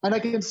 Yeah. And I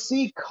can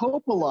see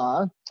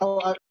Coppola,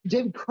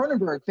 David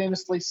Cronenberg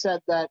famously said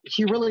that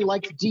he really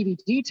liked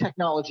DVD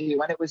technology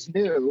when it was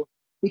new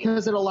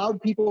because it allowed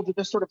people to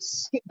just sort of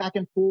skip back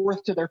and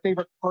forth to their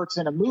favorite parts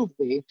in a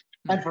movie.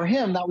 And for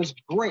him, that was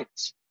great.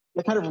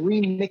 The kind of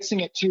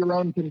remixing it to your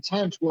own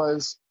content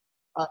was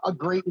a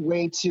great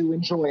way to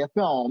enjoy a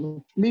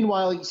film.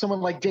 Meanwhile, someone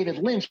like David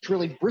Lynch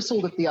really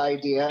bristled at the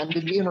idea and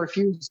even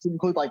refused to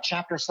include like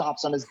chapter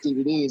stops on his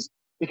DVDs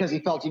because he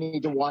felt you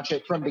need to watch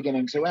it from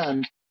beginning to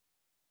end.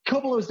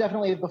 Coppola was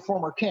definitely the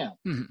former camp.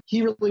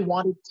 He really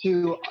wanted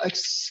to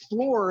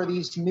explore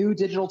these new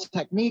digital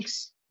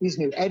techniques, these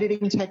new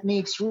editing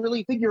techniques,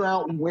 really figure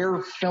out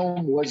where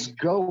film was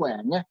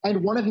going.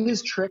 And one of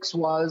his tricks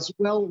was,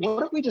 well,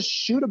 what if we just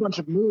shoot a bunch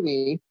of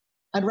movie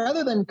and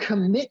rather than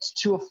commit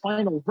to a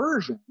final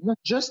version,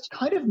 just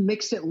kind of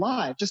mix it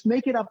live, just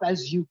make it up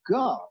as you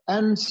go.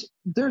 And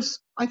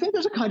I think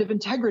there's a kind of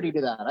integrity to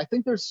that. I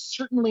think there's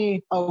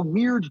certainly a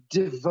weird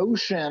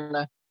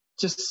devotion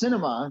to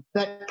cinema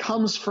that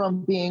comes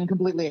from being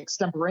completely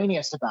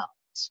extemporaneous about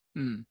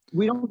it.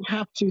 We don't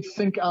have to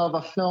think of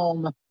a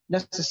film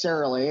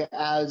necessarily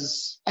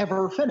as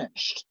ever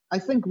finished. I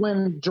think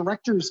when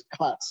director's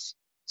cuts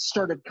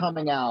started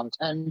coming out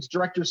and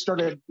directors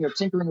started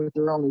tinkering with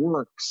their own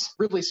works.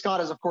 Ridley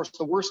Scott is, of course,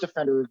 the worst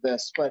offender of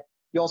this, but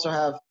you also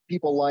have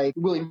people like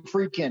William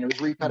Friedkin,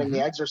 who's recutting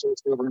The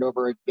Exorcist over and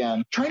over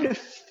again, trying to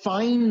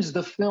find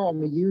the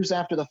film years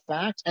after the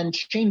fact and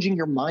changing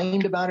your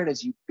mind about it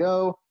as you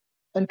go.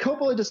 And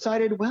Coppola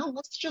decided, well,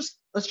 let's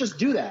just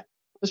do that.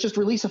 Let's just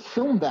release a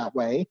film that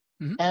way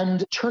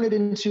and turn it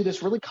into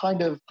this really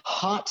kind of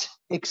hot,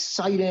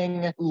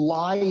 exciting,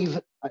 live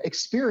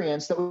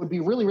experience that would be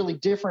really, really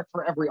different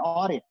for every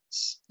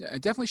audience. Yeah,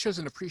 it definitely shows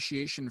an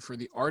appreciation for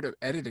the art of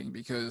editing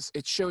because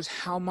it shows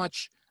how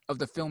much of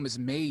the film is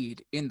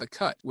made in the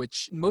cut,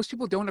 which most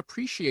people don't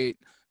appreciate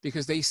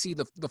because they see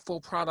the full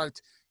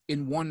product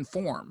in one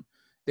form.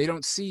 They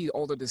don't see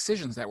all the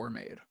decisions that were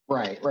made.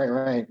 Right.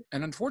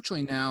 And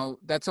unfortunately now,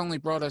 that's only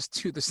brought us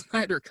to the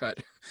Snyder Cut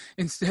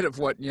instead of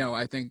what,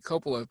 I think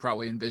Coppola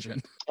probably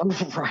envisioned.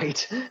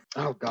 Right.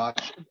 Oh,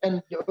 gosh.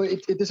 And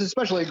this is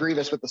especially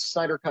grievous with the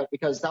Snyder Cut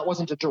because that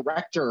wasn't a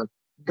director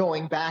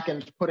going back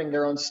and putting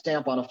their own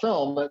stamp on a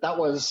film. That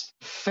was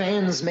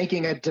fans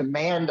making a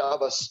demand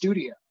of a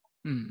studio.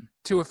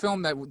 To a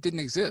film that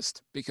didn't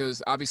exist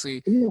because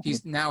obviously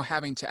he's now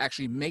having to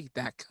actually make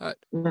that cut.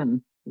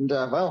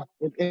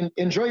 And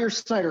enjoy your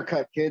Snyder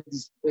Cut,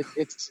 kids.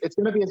 It's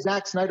going to be a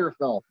Zack Snyder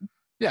film.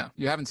 Yeah,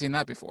 you haven't seen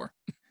that before.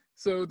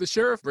 So the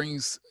sheriff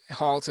brings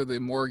Hall to the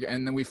morgue,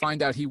 and then we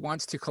find out he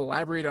wants to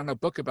collaborate on a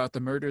book about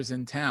the murders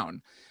in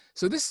town.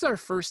 So this is our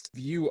first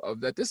view of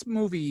that. This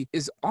movie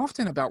is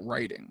often about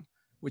writing,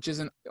 which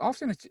is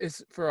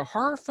for a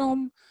horror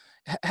film,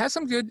 has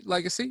some good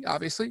legacy,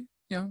 obviously.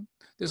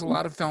 There's a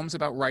lot of films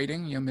about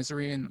writing,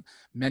 Misery and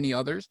many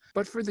others.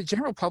 But for the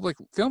general public,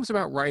 films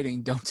about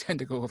writing don't tend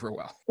to go over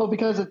well. Well,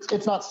 because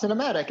it's not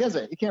cinematic, is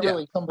it? You can't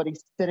really somebody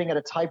sitting at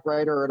a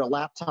typewriter or at a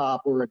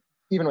laptop or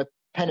even with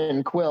pen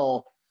and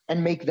quill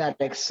and make that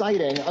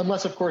exciting,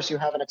 unless, of course, you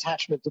have an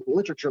attachment to the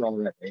literature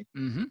already.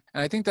 And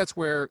I think that's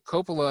where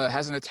Coppola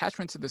has an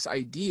attachment to this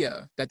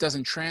idea that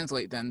doesn't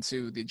translate then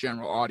to the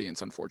general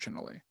audience,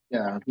 unfortunately.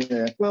 Yeah.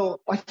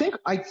 Well, I think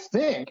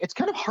it's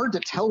kind of hard to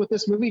tell with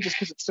this movie just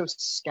because it's so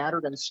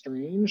scattered and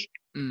strange.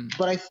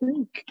 But I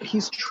think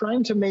he's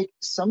trying to make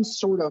some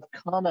sort of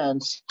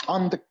comment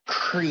on the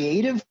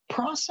creative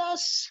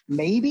process,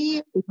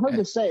 maybe. It's hard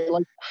to say,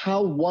 like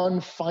how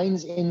one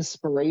finds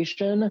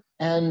inspiration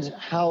and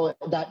how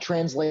that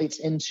translates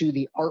into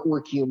the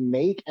artwork you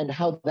make and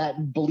how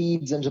that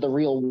bleeds into the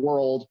real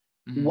world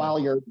while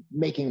you're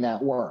making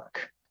that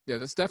work. Yeah,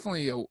 that's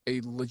definitely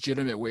a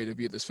legitimate way to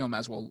view this film,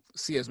 as we'll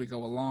see as we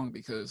go along,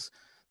 because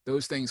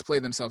those things play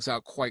themselves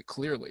out quite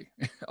clearly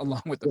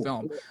along with the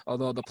film,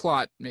 although the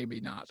plot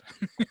maybe not.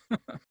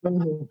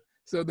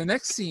 So the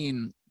next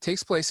scene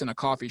takes place in a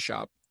coffee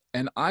shop,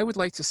 and I would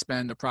like to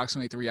spend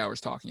approximately 3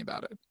 hours talking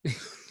about it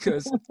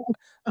because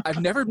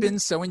I've never been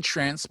so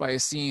entranced by a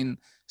scene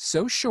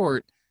so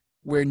short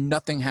where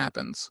nothing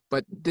happens.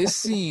 But this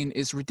scene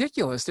is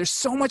ridiculous. There's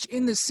so much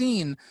in this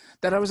scene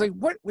that I was like,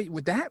 what? Wait,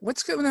 with that?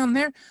 What's going on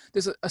there?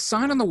 There's a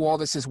sign on the wall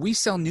that says, "We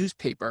sell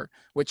newspaper,"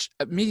 which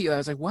immediately I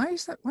was like, why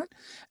is that? What?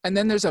 And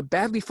then there's a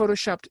badly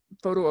photoshopped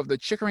photo of the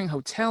Chickering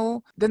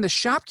Hotel. Then the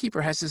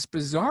shopkeeper has this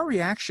bizarre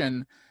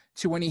reaction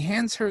to when he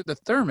hands her the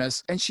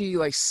thermos, and she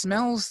like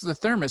smells the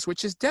thermos,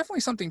 which is definitely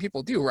something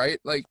people do,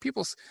 right? Like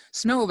people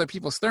smell other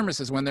people's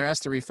thermoses when they're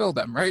asked to refill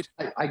them, right?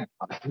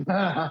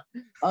 Yeah.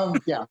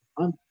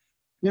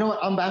 You know what?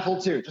 I'm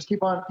baffled too. Just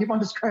keep on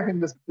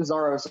describing this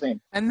bizarro scene.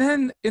 And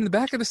then in the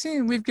back of the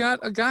scene, we've got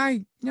a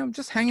guy,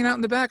 just hanging out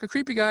in the back, a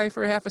creepy guy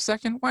for half a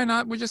second. Why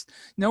not? We're just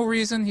no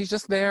reason. He's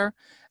just there.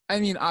 I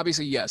mean,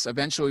 obviously, yes.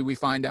 Eventually, we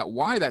find out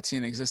why that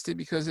scene existed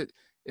because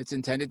it's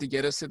intended to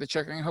get us to the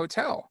Chickering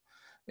Hotel,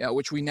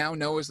 which we now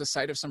know is the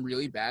site of some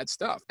really bad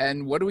stuff.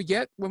 And what do we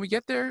get when we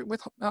get there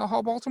with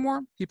Hall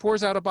Baltimore? He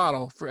pours out a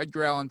bottle for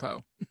Edgar Allan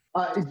Poe.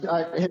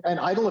 An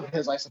idol of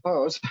his, I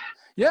suppose.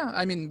 Yeah,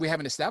 I mean, we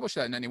haven't established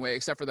that in any way,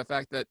 except for the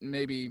fact that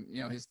maybe,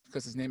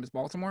 because his name is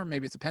Baltimore,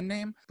 maybe it's a pen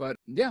name. But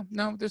yeah,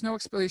 no, there's no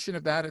explanation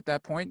of that at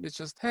that point. It's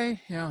just, hey,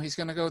 he's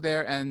going to go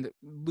there and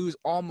lose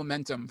all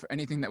momentum for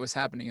anything that was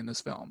happening in this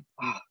film.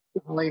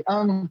 Like,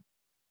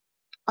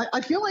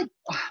 I feel like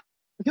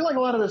a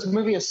lot of this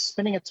movie is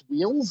spinning its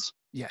wheels.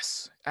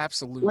 Yes,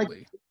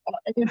 absolutely.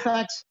 In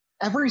fact,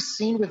 every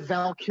scene with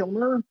Val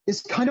Kilmer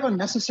is kind of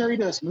unnecessary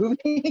to this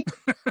movie.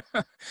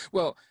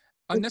 Well,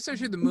 unnecessary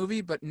to the movie,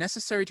 but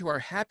necessary to our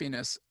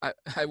happiness,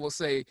 I will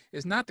say,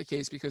 is not the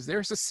case, because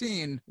there's a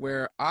scene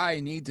where I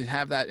need to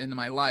have that in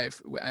my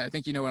life. I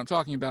think you know what I'm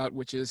talking about,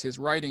 which is his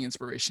writing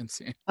inspiration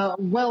scene.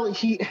 Well,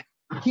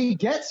 he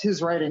gets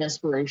his writing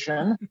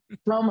inspiration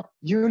from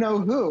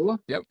you-know-who,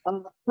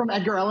 from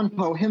Edgar Allan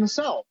Poe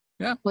himself,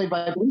 played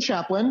by Ben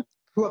Chaplin,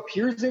 who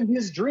appears in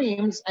his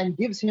dreams and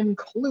gives him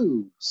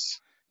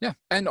clues. Yeah,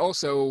 and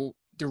also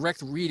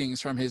direct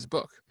readings from his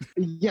book.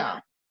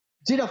 Yeah.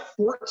 Did a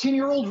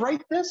 14-year-old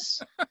write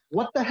this?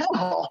 What the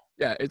hell?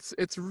 Yeah,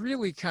 it's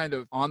really kind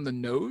of on the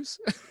nose,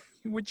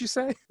 would you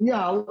say?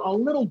 Yeah, a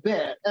little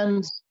bit.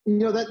 And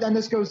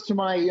this goes to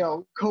my,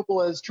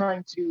 Coppola is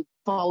trying to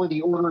follow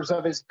the orders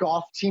of his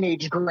goth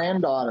teenage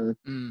granddaughter,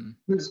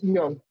 who's,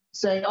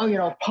 saying,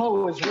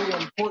 Poe is really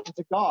important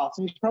to goths.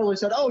 And he probably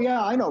said, oh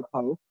yeah, I know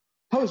Poe.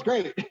 Poe's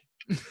great.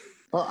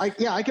 Well, I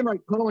can write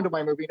Poe into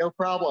my movie, no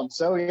problem.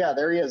 So yeah,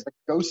 there he is, the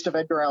ghost of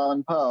Edgar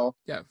Allan Poe.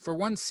 Yeah, for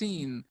one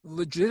scene,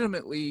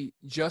 legitimately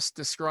just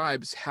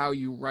describes how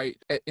you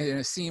write in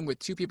a scene with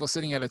two people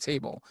sitting at a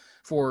table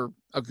for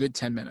a good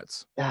 10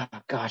 minutes. Yeah,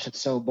 gosh,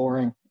 it's so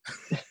boring.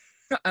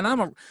 And I'm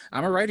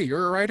a writer.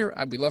 You're a writer.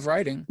 We love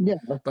writing. Yeah,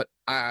 but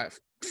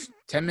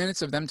 10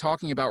 minutes of them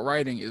talking about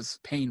writing is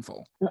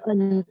painful.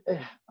 And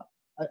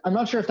I'm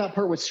not sure if that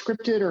part was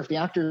scripted or if the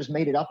actors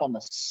made it up on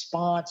the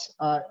spot.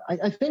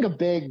 I think a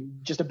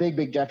big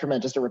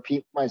detriment, just to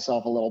repeat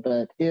myself a little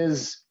bit,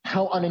 is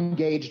how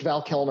unengaged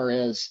Val Kilmer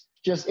is.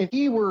 Just if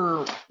he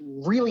were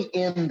really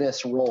in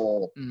this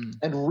role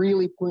and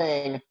really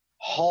playing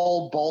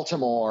Hall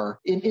Baltimore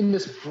in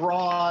this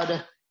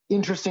broad,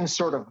 interesting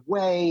sort of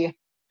way,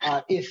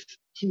 if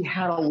he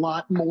had a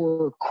lot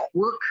more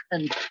quirk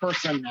and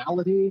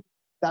personality,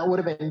 that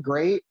would have been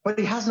great, but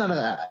he has none of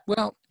that.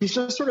 Well, he's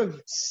just sort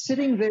of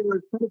sitting there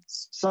sort of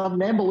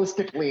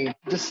somnambulistically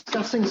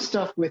discussing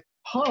stuff with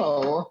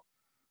Poe.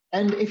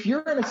 And if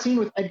you're in a scene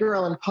with Edgar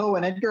Allan Poe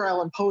and Edgar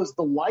Allan Poe is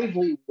the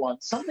lively one,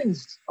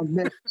 something's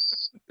amiss.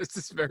 This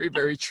is very,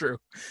 very true.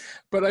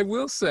 But I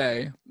will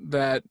say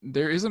that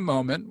there is a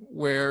moment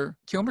where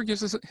Kilmer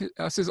gives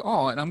us his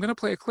all, and I'm going to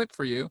play a clip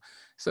for you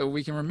so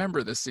we can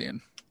remember this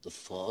scene. The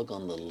fog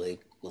on the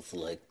lake was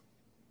like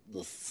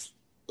a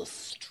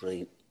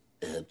straight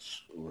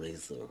edge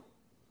razor.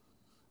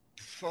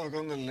 The fog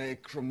on the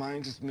lake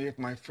reminded me of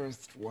my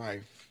first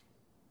wife.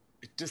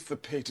 It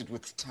dissipated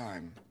with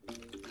time.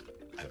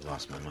 I've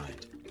lost my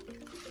mind.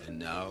 And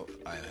now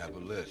I have a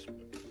lisp.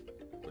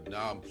 But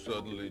now I'm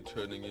suddenly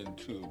turning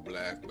into a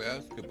black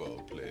basketball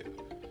player.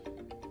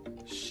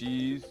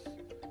 She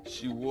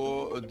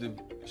wore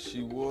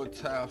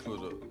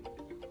taffeta.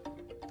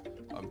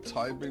 I'm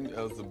typing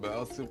as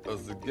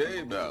a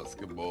gay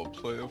basketball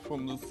player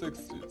from the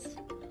 60s.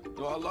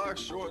 No, I like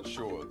short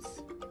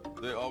shorts.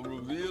 They are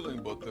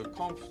revealing, but they're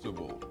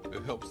comfortable.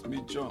 It helps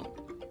me jump.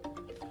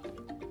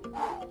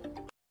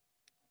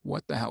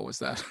 What the hell was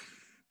that?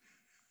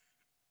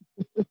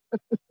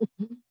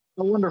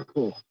 How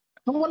wonderful.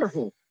 How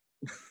wonderful.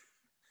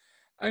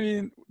 I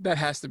mean, that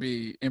has to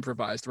be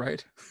improvised,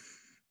 right?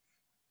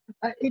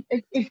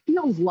 It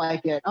feels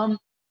like it.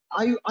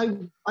 I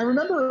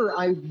remember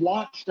I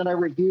watched and I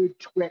reviewed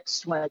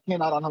Twixt when it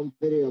came out on home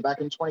video back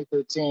in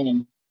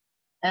 2013,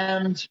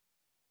 and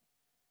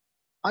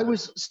I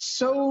was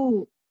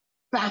so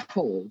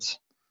baffled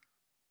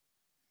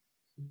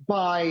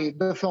by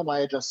the film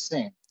I had just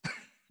seen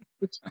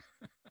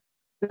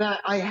that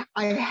I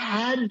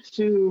had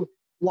to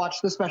watch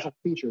the special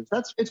features.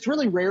 It's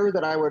really rare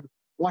that I would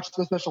watch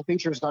the special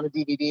features on a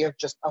DVD of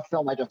just a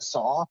film I just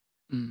saw.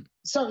 Mm.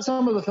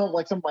 Some of the film,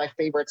 like some of my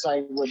favorites,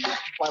 I would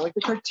buy like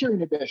the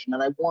Criterion edition,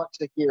 and I want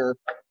to hear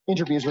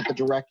interviews with the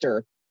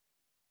director.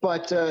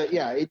 But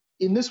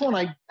in this one,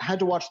 I had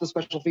to watch the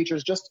special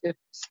features just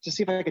to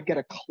see if I could get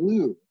a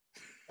clue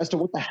as to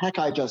what the heck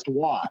I just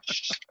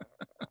watched.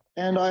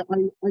 And I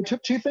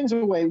took two things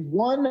away.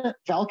 One,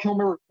 Val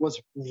Kilmer was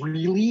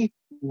really,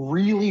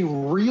 really,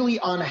 really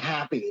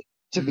unhappy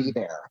to be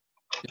there.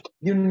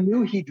 You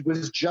knew he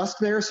was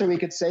just there so he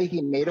could say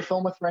he made a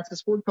film with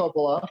Francis Ford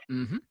Coppola.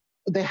 Mm-hmm.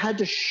 They had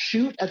to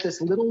shoot at this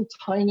little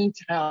tiny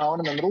town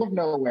in the middle of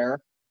nowhere.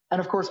 And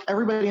of course,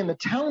 everybody in the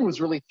town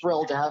was really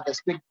thrilled to have this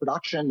big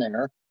production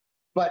there.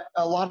 But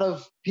a lot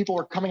of people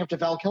were coming up to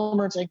Val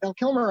Kilmer and saying, Val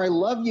Kilmer, I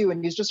love you.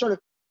 And he's just sort of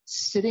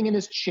sitting in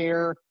his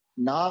chair,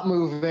 not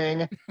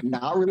moving,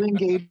 not really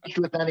engaged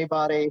with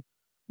anybody,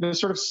 just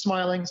sort of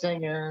smiling,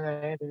 saying,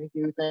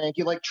 thank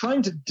you, like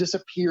trying to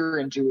disappear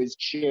into his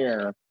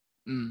chair.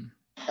 Mm.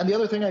 And the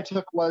other thing I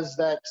took was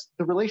that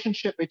the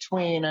relationship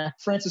between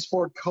Francis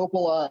Ford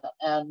Coppola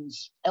and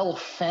Elle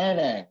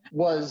Fanning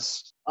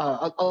was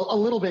a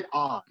little bit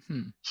odd.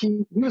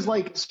 He was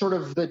like sort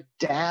of the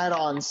dad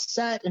on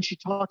set, and she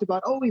talked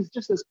about, oh, he's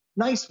just this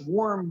nice,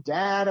 warm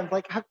dad. I'm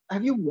like,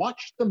 have you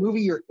watched the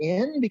movie you're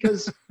in?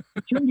 Because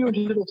it turned you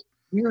into this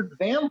weird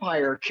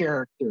vampire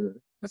character.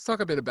 Let's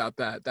talk a bit about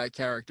that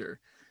character.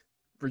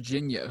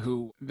 Virginia,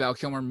 who Val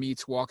Kilmer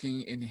meets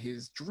walking in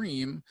his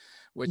dream,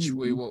 which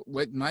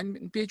what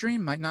might be a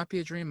dream, might not be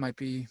a dream, might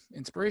be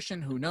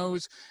inspiration, who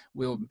knows?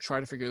 We'll try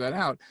to figure that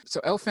out.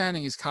 So Elle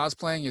Fanning is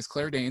cosplaying as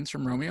Claire Danes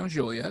from Romeo and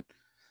Juliet,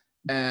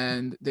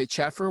 and they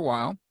chat for a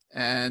while,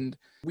 and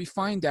we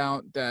find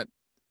out that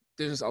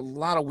there's a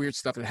lot of weird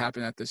stuff that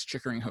happened at this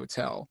Chickering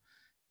hotel,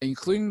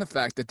 including the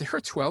fact that there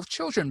are 12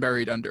 children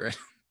buried under it.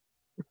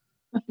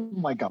 Oh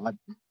my God.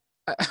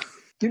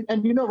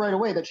 And you know right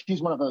away that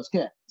she's one of those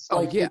kids.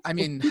 Oh, yeah. I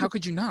mean, how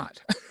could you not?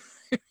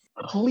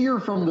 Clear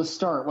from the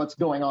start what's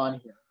going on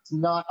here. It's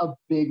not a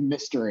big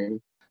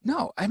mystery.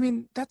 No, I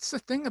mean, that's the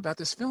thing about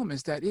this film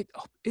is that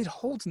it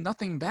holds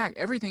nothing back.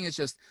 Everything is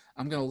just,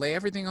 I'm going to lay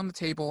everything on the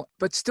table,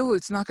 but still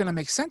it's not going to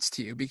make sense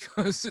to you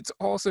because it's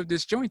all so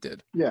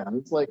disjointed. Yeah,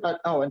 it's like,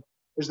 and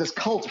there's this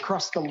cult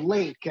across the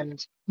lake,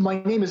 and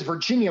my name is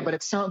Virginia, but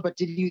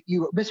did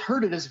you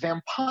misheard it as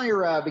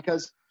Vampira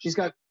because she's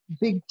got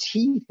big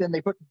teeth and they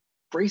put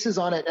braces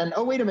on it, and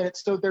oh, wait a minute,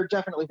 so they're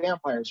definitely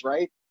vampires,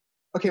 right?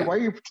 Okay, yeah. Why are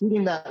you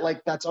treating that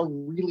like that's a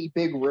really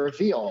big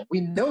reveal? We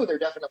know they're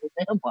definitely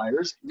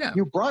vampires. Yeah.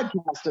 You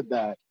broadcasted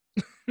that.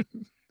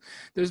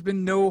 There's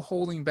been no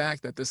holding back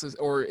that this is,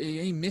 or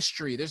a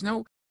mystery. There's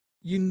no,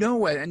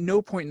 at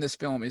no point in this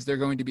film is there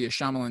going to be a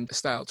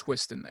Shyamalan-style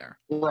twist in there.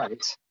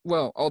 Right.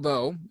 Well,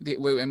 although,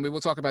 and we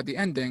will talk about the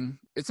ending,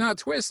 it's not a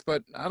twist,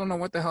 but I don't know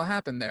what the hell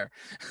happened there.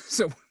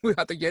 So we'll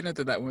have to get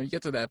into that when we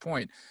get to that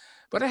point.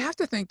 But I have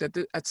to think that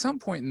at some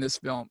point in this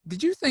film,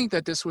 did you think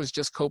that this was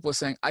just Coppola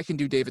saying, I can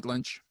do David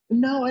Lynch?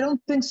 No, I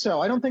don't think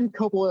so. I don't think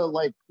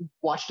Coppola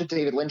watched a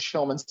David Lynch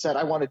film and said,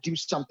 I want to do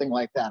something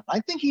like that. I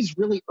think he's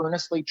really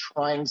earnestly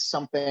trying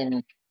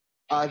something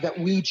that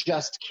we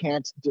just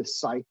can't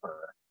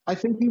decipher. I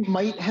think he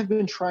might have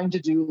been trying to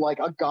do like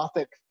a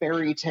gothic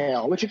fairy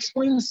tale, which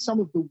explains some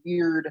of the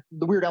weird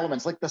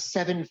elements, like the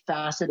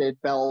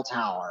 7-faceted bell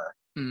tower.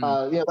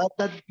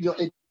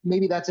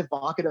 Maybe that's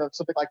evocative of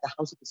something like the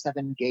House of the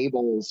Seven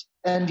Gables.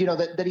 And,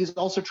 that he's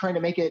also trying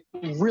to make it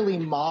really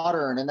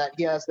modern, and that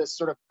he has this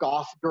sort of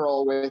goth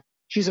girl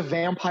she's a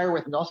vampire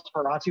with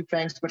Nosferatu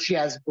fangs, but she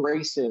has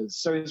braces.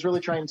 So he's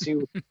really trying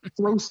to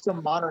throw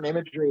some modern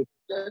imagery.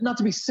 Not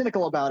to be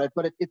cynical about it,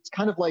 but it's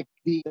kind of like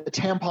the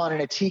tampon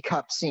in a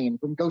teacup scene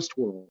from Ghost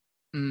World.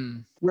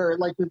 Where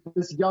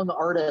this young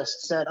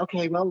artist said,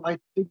 okay, well, I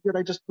figured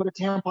I'd just put a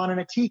tampon in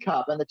a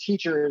teacup. And the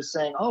teacher is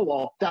saying, oh,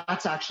 well,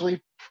 that's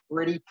actually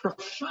pretty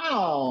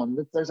profound.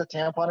 If there's a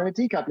tampon in a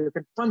teacup, you're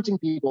confronting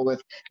people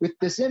with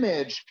this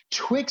image.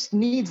 Twixt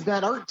needs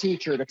that art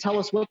teacher to tell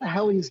us what the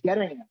hell he's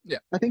getting at. Yeah.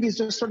 I think he's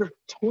just sort of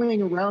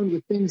toying around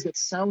with things that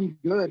sound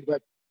good,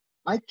 but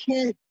I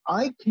can't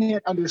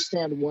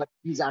understand what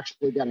he's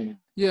actually getting at.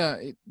 Yeah,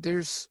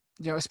 there's...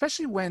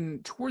 especially when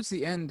towards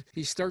the end,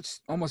 he starts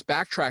almost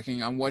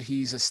backtracking on what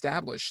he's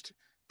established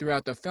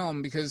throughout the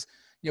film because,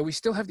 we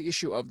still have the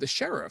issue of the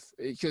sheriff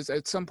because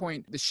at some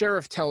point the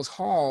sheriff tells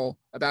Hall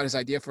about his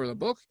idea for the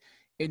book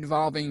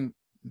involving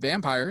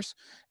vampires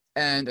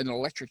and an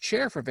electric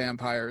chair for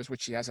vampires,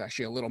 which he has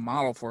actually a little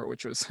model for it,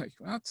 which was like,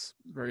 well, that's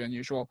very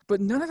unusual.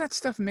 But none of that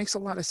stuff makes a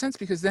lot of sense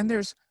because then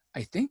there's,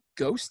 I think,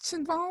 ghosts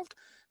involved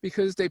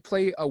because they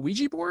play a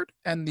Ouija board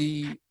and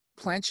the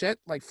planchette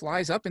like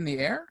flies up in the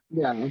air.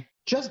 Yeah.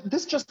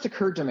 This just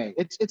occurred to me.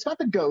 It's got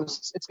the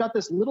ghosts. It's got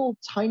this little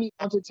tiny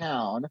haunted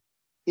town.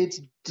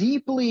 It's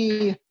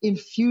deeply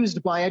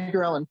infused by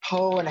Edgar Allan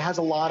Poe and has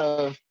a lot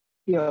of,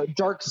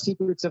 dark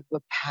secrets of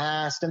the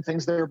past and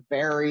things that are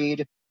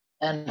buried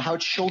and how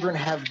children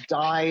have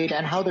died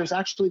and how there's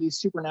actually these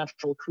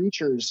supernatural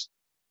creatures.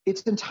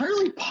 It's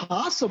entirely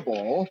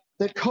possible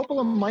that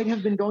Coppola might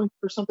have been going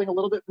for something a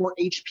little bit more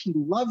H.P.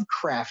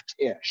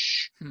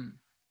 Lovecraft-ish.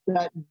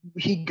 That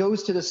he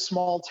goes to this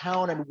small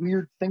town and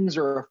weird things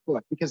are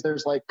afoot because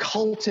there's like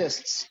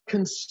cultists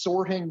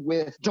consorting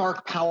with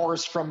dark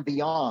powers from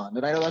beyond.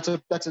 And I know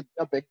that's a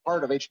big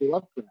part of H.P.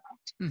 Lovecraft.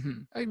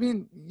 I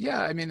mean,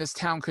 this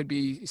town could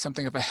be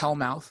something of a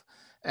hellmouth.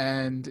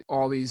 And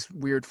all these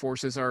weird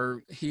forces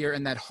are here.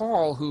 And that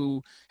Hall,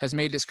 who has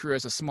made his career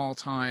as a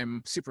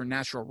small-time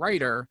supernatural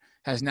writer,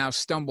 has now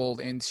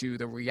stumbled into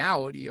the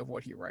reality of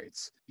what he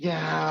writes.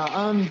 Yeah,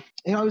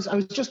 I was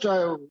just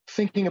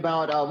thinking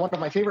about one of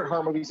my favorite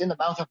horror movies, In the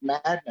Mouth of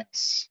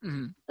Madness,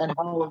 and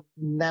how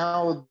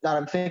now that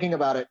I'm thinking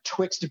about it,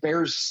 Twixt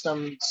bears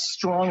some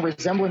strong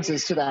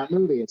resemblances to that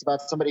movie. It's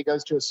about somebody who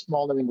goes to a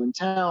small New England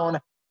town.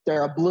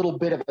 They're a little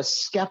bit of a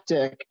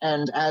skeptic,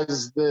 and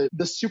as the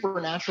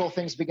supernatural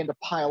things begin to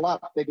pile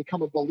up, they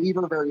become a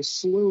believer very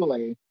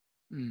slowly.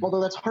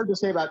 Although that's hard to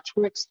say about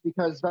Twixt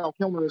because Val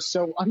Kilmer is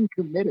so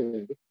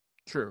uncommitted.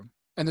 True.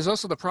 And there's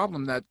also the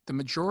problem that the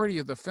majority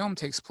of the film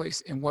takes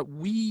place in what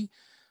we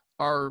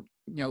are,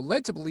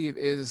 led to believe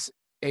is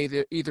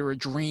either a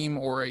dream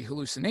or a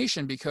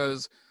hallucination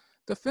because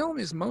the film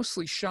is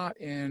mostly shot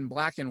in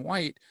black and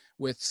white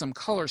with some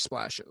color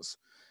splashes.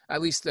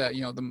 At least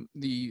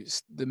the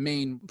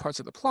main parts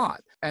of the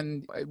plot,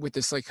 and with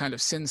this like kind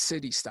of Sin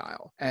City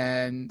style.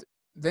 And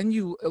then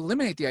you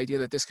eliminate the idea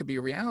that this could be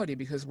a reality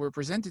because we're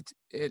presented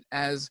it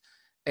as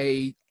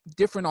a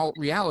different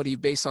reality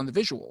based on the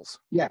visuals.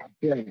 Yeah.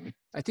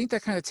 I think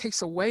that kind of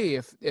takes away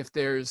if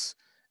there's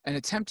an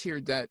attempt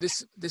here that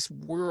this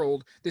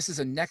world, this is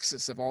a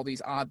nexus of all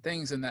these odd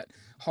things and that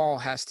Hall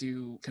has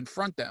to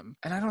confront them.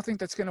 And I don't think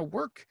that's going to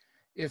work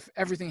if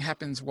everything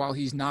happens while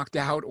he's knocked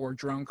out or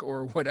drunk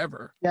or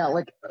whatever. Yeah,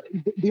 like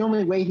the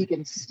only way he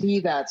can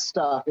see that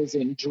stuff is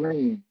in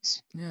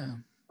dreams. Yeah.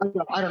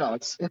 I don't know.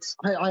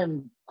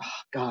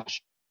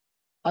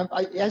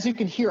 As you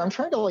can hear, I'm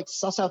trying to like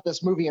suss out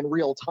this movie in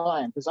real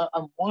time because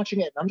I'm watching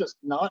it and I'm just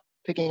not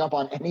picking up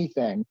on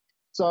anything.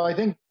 So I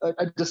think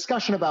a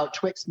discussion about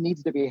Twixt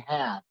needs to be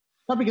had.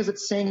 Not because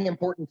it's saying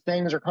important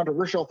things or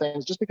controversial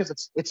things, just because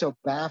it's so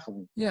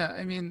baffling. Yeah,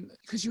 I mean,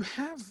 because you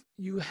have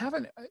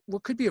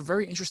what could be a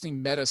very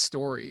interesting meta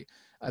story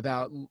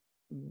about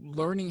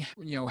learning,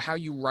 how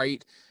you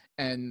write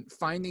and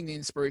finding the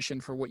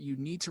inspiration for what you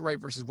need to write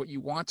versus what you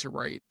want to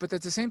write. But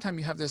at the same time,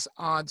 you have this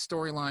odd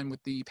storyline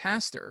with the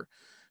pastor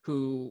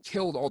who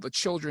killed all the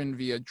children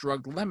via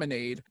drugged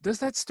lemonade. Does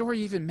that story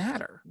even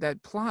matter,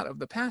 that plot of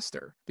the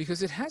pastor?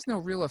 Because it has no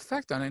real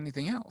effect on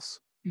anything else.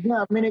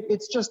 Yeah, I mean,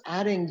 it's just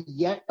adding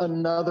yet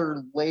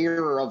another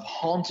layer of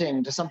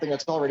haunting to something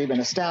that's already been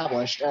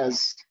established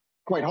as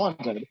quite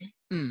haunted.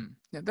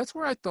 Yeah, that's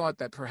where I thought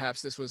that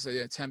perhaps this was an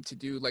attempt to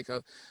do like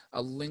a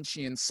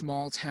Lynchian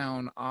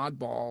small-town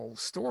oddball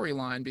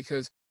storyline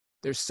because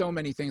there's so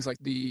many things like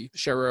the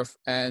sheriff.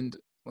 And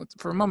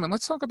for a moment,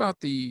 let's talk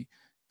about the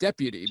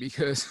deputy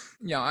because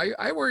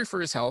I worry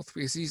for his health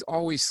because he's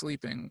always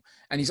sleeping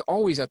and he's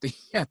always at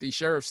the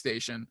sheriff's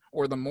station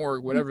or the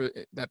morgue, whatever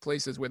that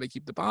place is where they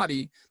keep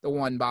the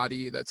one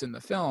body that's in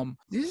the film.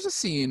 There's a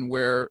scene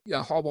where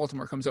Hall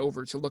Baltimore comes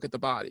over to look at the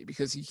body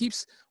because he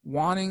keeps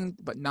wanting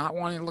but not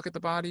wanting to look at the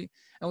body,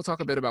 and we'll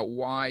talk a bit about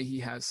why he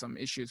has some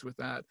issues with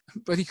that.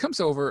 But he comes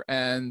over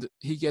and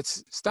he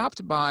gets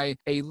stopped by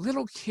a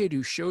little kid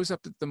who shows up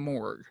at the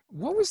morgue.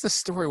 What was the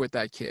story with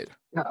that kid?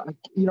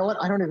 You know what?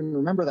 I don't even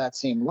remember that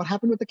scene. What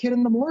happened with the kid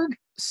in the morgue?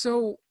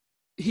 So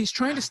he's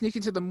trying to sneak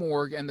into the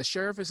morgue, and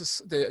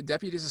the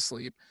deputy is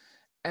asleep,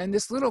 and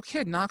this little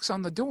kid knocks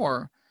on the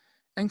door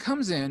and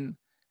comes in,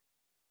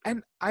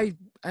 and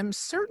I'm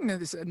certain that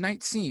this is a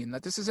night scene,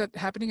 that this is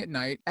happening at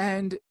night,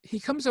 and he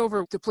comes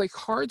over to play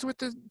cards with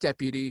the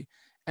deputy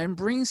and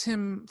brings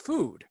him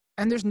food.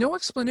 And there's no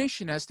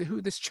explanation as to who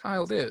this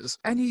child is,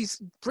 and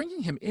he's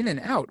bringing him in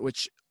and out,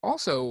 which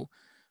also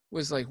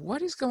was like,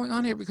 what is going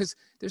on here? Because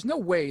there's no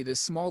way this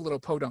small little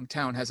podunk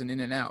town has an in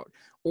and out,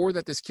 or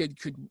that this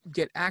kid could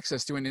get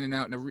access to an in and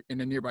out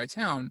in a nearby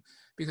town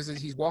because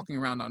he's walking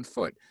around on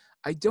foot.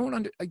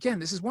 Again,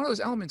 this is one of those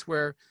elements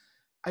where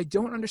I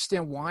don't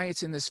understand why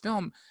it's in this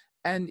film,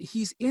 and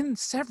he's in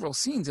several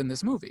scenes in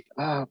this movie.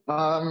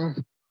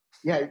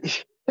 Yeah.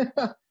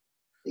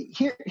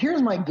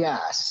 Here's my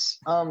guess.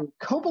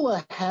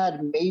 Coppola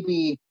had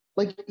maybe,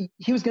 like,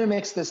 he was going to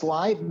mix this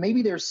live.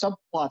 Maybe there's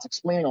subplots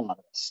explaining a lot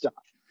of this stuff.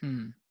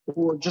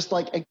 or just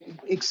like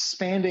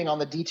expanding on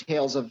the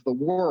details of the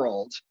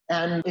world.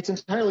 And it's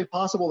entirely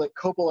possible that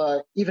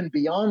Coppola, even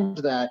beyond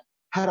that,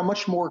 had a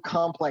much more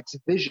complex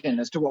vision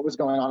as to what was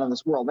going on in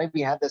this world. Maybe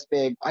he had this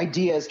big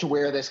idea as to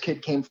where this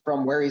kid came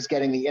from, where he's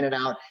getting the in and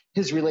out,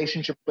 his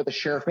relationship with the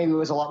sheriff. Maybe it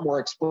was a lot more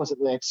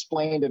explicitly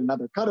explained in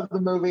another cut of the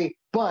movie,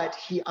 but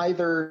he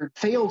either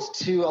failed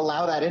to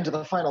allow that into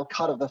the final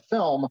cut of the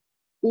film,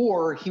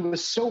 or he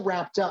was so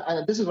wrapped up,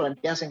 and this is what I'm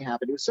guessing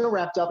happened, he was so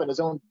wrapped up in his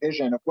own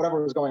vision of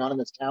whatever was going on in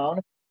this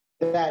town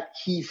that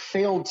he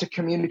failed to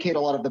communicate a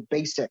lot of the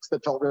basics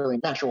that felt really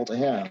natural to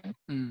him.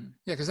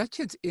 Yeah, because that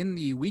kid's in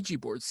the Ouija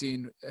board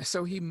scene,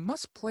 so he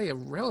must play a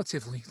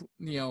relatively,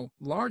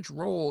 large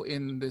role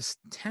in this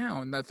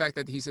town. The fact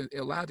that he's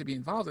allowed to be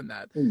involved in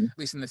that, at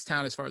least in this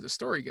town as far as the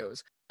story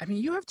goes. I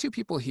mean, you have two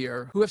people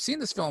here who have seen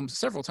this film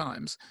several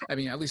times. I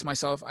mean, at least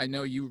myself, I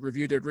know you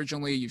reviewed it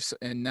originally,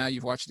 and now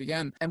you've watched it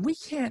again, and we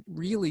can't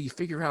really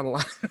figure out a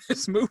lot of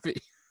this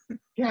movie.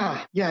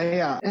 Yeah.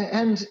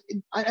 And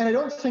I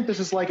don't think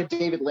this is like a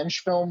David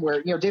Lynch film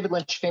where, David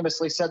Lynch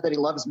famously said that he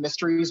loves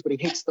mysteries, but he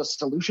hates the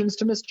solutions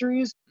to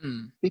mysteries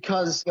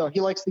because, he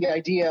likes the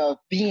idea of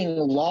being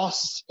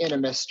lost in a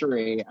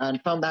mystery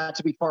and found that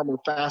to be far more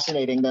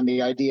fascinating than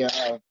the idea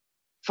of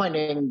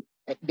finding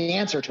the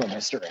answer to a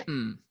mystery.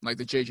 Like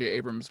the J.J.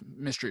 Abrams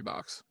mystery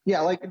box.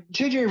 Yeah, like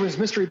J.J. Abrams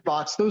mystery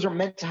box, those are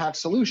meant to have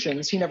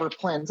solutions. He never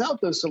plans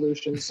out those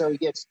solutions, so he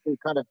gets to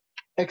kind of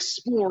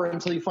explore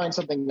until you find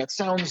something that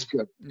sounds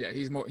good. Yeah,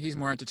 he's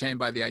more entertained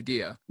by the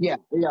idea. Yeah.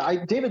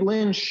 David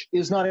Lynch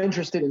is not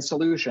interested in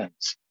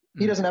solutions.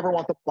 He doesn't ever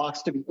want the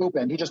box to be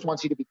opened. He just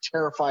wants you to be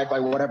terrified by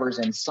whatever's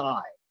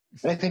inside.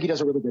 And I think he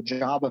does a really good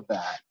job of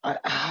that.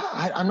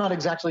 I'm not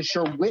exactly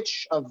sure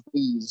which of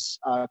these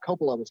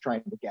Coppola was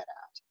trying to get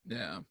at.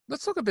 Yeah.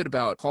 Let's talk a bit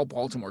about Paul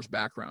Baltimore's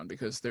background,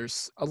 because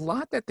there's a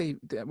lot that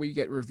we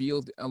get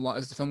revealed a lot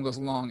as the film goes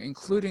along,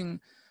 including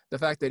the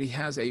fact that he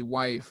has a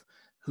wife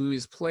who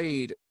is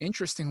played,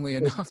 interestingly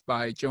enough,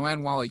 by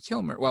Joanne Whalley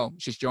Kilmer. Well,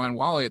 she's Joanne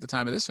Whalley at the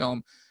time of this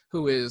film,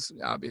 who is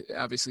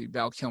obviously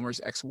Val Kilmer's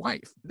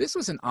ex-wife. This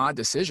was an odd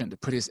decision to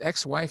put his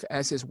ex-wife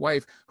as his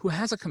wife, who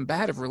has a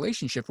combative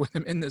relationship with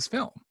him in this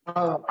film.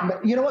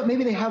 You know what?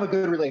 Maybe they have a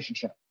good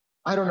relationship.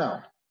 I don't know.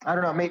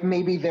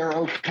 Maybe they're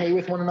okay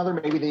with one another.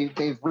 Maybe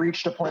they've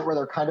reached a point where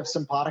they're kind of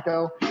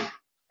simpatico.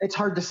 It's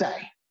hard to say.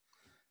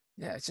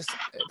 Yeah, it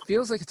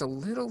feels like it's a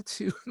little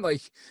too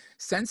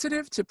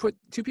sensitive to put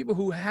two people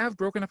who have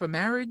broken up a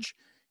marriage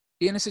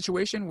in a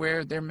situation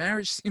where their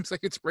marriage seems like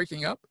it's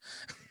breaking up.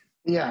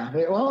 Yeah,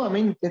 well, I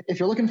mean, if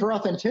you're looking for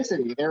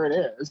authenticity, there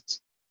it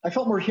is. I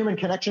felt more human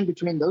connection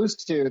between those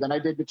two than I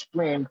did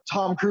between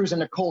Tom Cruise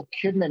and Nicole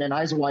Kidman in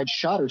Eyes Wide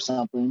Shut or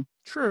something.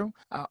 True.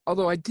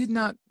 Although I did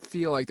not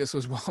feel like this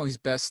was Wally's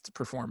best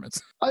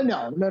performance.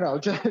 No.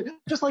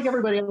 Just like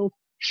everybody else,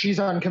 she's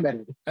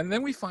uncommitted. And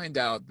then we find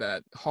out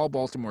that Paul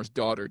Baltimore's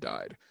daughter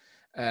died.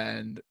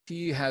 And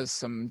he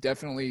has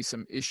definitely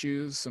some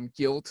issues, some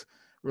guilt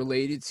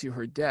related to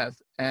her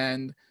death.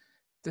 And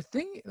the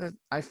thing that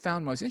I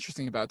found most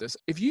interesting about this,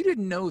 if you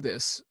didn't know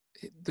this,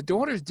 the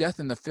daughter's death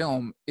in the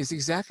film is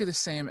exactly the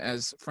same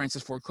as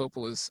Francis Ford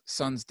Coppola's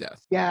son's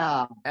death.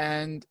 Yeah.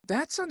 And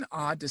that's an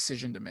odd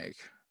decision to make.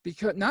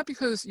 Not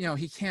because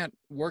he can't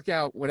work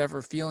out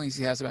whatever feelings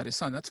he has about his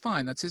son. That's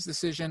fine. That's his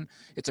decision.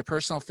 It's a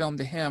personal film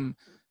to him.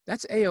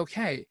 That's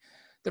A-okay.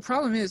 The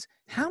problem is,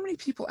 how many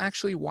people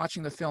actually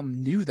watching the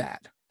film knew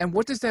that? And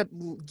what does that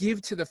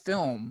give to the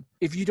film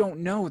if you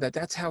don't know that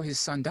that's how his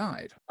son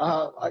died?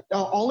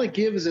 All it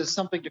gives is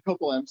something to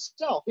Coppola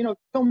himself.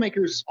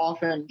 Filmmakers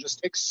often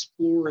just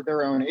explore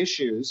their own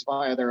issues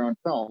via their own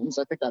films.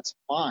 I think that's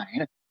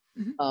fine.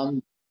 Mm-hmm.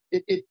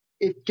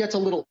 It gets a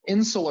little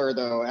insular,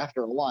 though,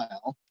 after a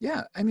while.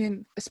 Yeah, I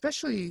mean,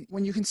 especially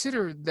when you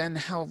consider then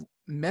how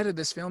meta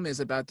this film is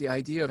about the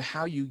idea of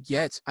how you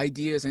get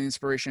ideas and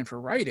inspiration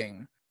for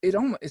writing.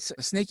 It's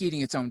a snake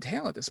eating its own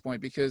tail at this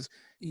point, because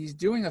he's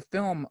doing a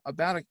film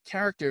about a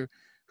character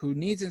who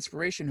needs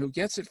inspiration, who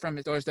gets it from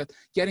his daughter's death,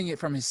 getting it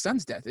from his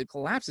son's death. It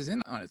collapses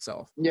in on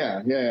itself.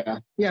 Yeah.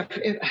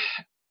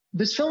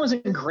 This film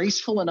isn't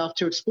graceful enough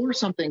to explore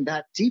something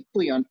that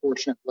deeply,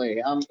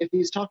 unfortunately. If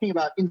he's talking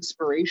about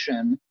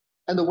inspiration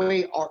and the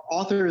way our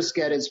authors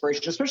get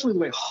inspiration, especially the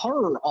way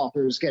horror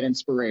authors get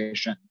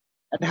inspiration,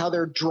 and how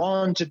they're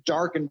drawn to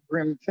dark and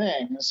grim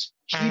things,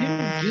 he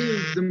didn't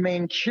give the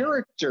main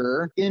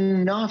character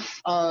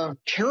enough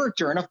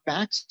enough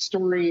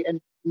backstory, and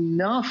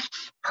enough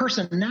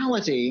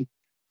personality,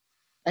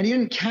 and he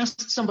didn't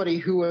cast somebody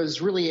who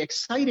was really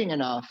exciting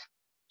enough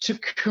to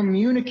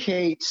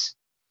communicate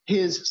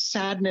his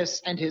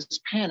sadness and his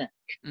panic.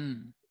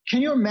 Can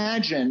you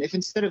imagine if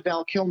instead of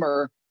Val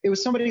Kilmer, it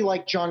was somebody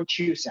like John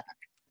Cusack?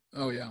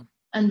 Oh, yeah.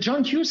 And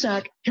John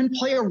Cusack can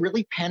play a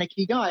really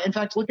panicky guy. In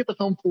fact, look at the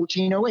film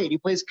 1408. He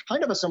plays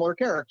kind of a similar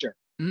character.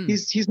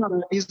 He's not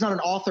an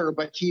author,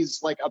 but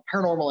he's like a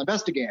paranormal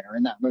investigator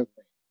in that movie.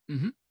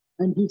 Mm-hmm.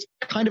 And he's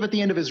kind of at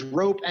the end of his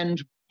rope.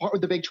 And part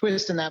of the big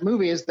twist in that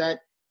movie is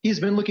that he's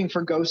been looking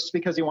for ghosts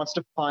because he wants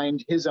to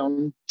find his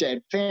own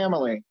dead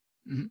family.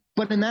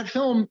 But in that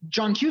film,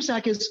 John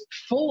Cusack is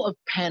full of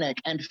panic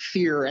and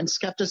fear and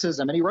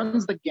skepticism, and he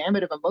runs the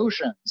gamut of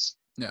emotions.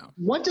 Yeah.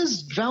 What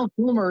does Val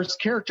Kilmer's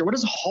character, what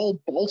does Hall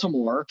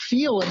Baltimore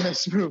feel in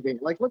this movie?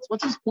 Like,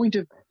 what's his point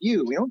of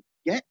view? We don't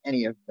get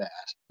any of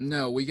that.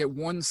 No, we get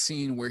one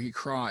scene where he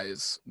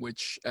cries,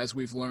 which, as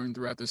we've learned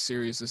throughout the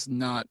series, is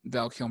not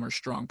Val Kilmer's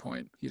strong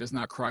point. He does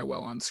not cry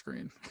well on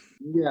screen.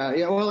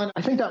 Yeah. Well, and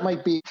I think that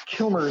might be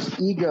Kilmer's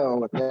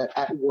ego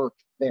at work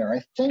there.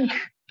 I think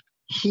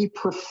he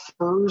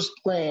prefers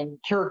playing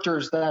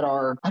characters that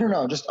are, I don't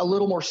know, just a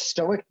little more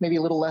stoic, maybe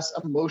a little less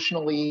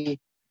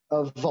emotionally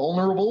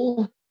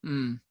vulnerable.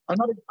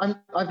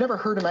 I've never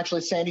heard him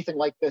actually say anything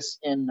like this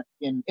in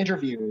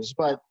interviews,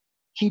 but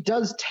he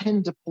does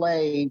tend to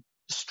play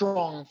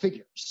strong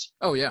figures.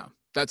 Oh yeah,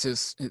 that's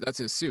his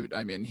suit.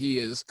 I mean, he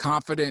is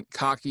confident,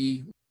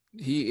 cocky.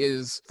 He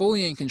is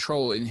fully in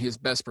control in his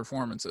best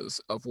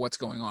performances of what's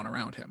going on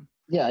around him.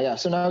 Yeah.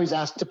 So now he's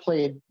asked to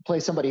play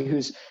somebody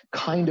who's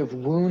kind of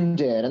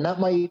wounded, and that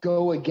might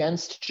go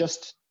against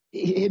just.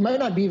 It might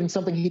not be even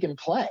something he can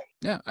play.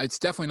 Yeah, it's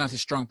definitely not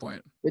his strong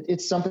point.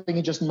 It's something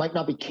he just might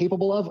not be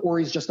capable of, or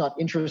he's just not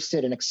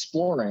interested in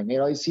exploring. You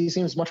know, he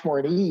seems much more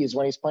at ease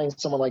when he's playing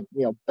someone like,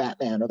 you know,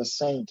 Batman or the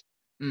Saint.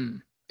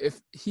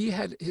 If he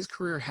had his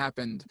career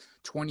happened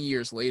 20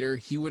 years later,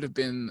 he would have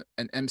been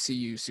an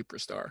MCU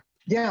superstar.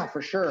 Yeah,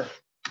 for sure.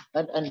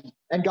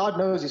 And God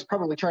knows he's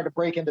probably trying to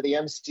break into the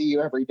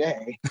MCU every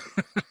day.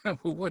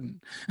 Who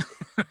wouldn't?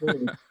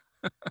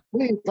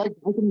 Please, like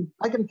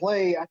I can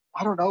play.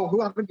 I don't know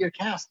who I'm going to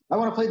cast. I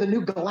want to play the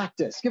new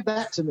Galactus. Give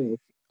that to me.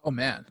 Oh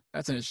man,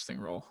 that's an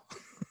interesting role.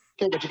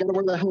 Okay, but you got to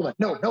wear the helmet.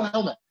 No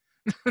helmet.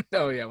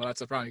 Oh yeah, well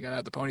that's the problem. You got to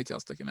have the ponytail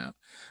sticking out.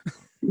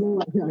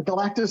 Yeah,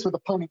 Galactus with a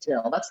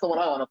ponytail. That's the one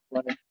I want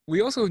to play.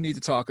 We also need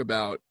to talk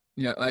about,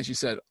 you know, as you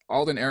said,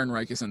 Alden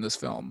Ehrenreich is in this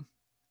film,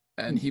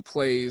 and he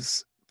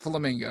plays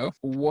Flamingo.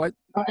 What?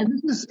 And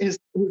this is his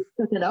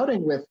second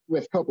outing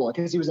with Coppola,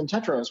 because he was in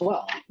Tetro as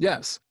well.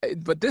 Yes,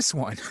 but this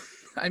one,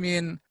 I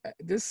mean,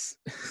 this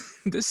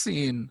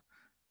scene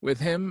with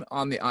him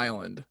on the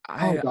island,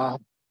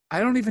 God. I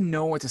don't even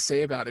know what to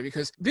say about it,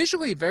 because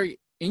visually very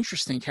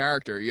interesting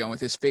character, you know,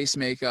 with his face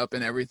makeup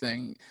and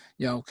everything,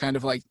 you know, kind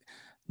of like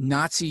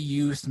Nazi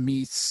youth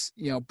meets,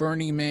 you know,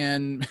 Burning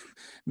Man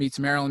meets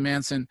Marilyn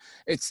Manson.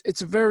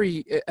 It's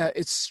very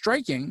it's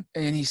striking,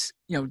 and he's,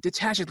 you know,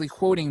 detachedly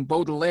quoting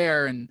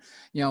Baudelaire, and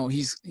you know,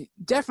 he's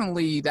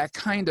definitely that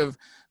kind of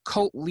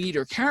cult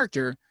leader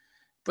character.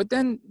 But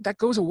then that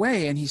goes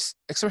away, and he's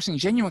expressing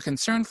genuine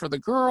concern for the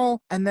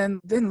girl. And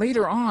then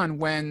later on,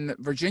 when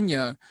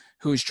Virginia,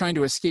 who is trying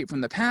to escape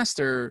from the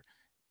pastor,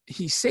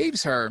 he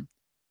saves her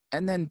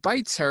and then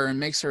bites her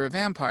and makes her a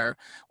vampire,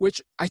 which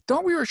I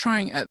thought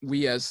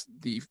we as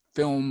the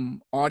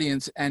film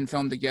audience and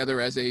Film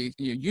Together as a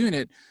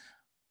unit,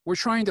 we're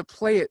trying to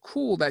play it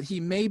cool that he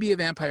may be a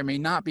vampire, may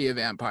not be a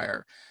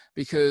vampire,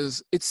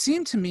 because it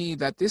seemed to me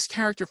that this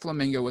character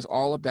Flamingo was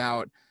all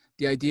about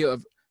the idea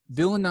of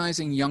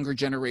villainizing younger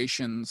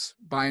generations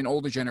by an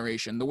older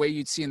generation, the way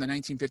you'd see in the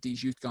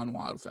 1950s Youth Gone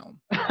Wild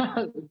film.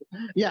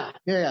 Yeah,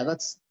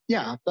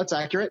 that's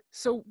accurate.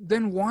 So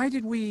then why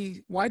did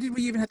we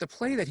even have to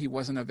play that he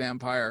wasn't a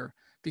vampire?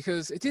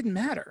 Because it didn't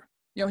matter.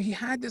 You know, he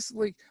had this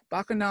like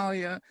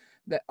bacchanalia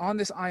that on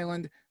this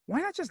island. Why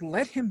not just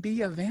let him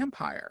be a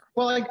vampire?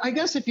 Well, I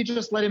guess if you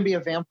just let him be a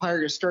vampire,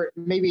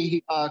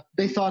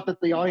 they thought that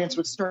the audience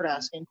would start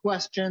asking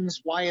questions.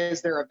 Why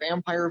is there a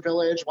vampire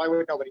village? Why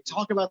would nobody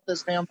talk about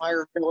this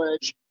vampire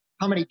village?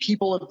 How many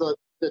people of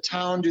the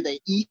town do they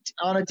eat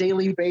on a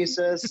daily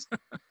basis?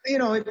 You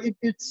know,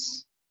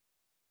 it's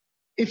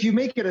if you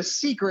make it a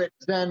secret,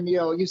 then you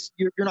know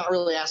you're not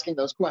really asking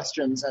those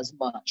questions as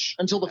much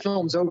until the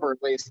film's over,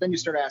 at least. Then you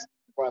start asking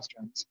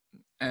questions.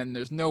 And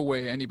there's no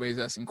way anybody's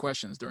asking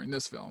questions during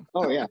this film.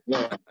 Oh, yeah.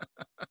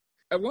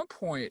 At one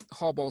point,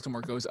 Hall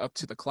Baltimore goes up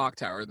to the clock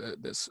tower,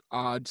 this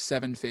odd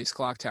 7-face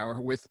clock tower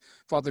with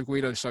Father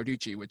Guido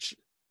Sarducci, which,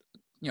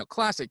 you know,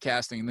 classic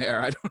casting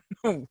there. I don't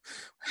know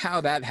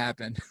how that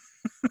happened.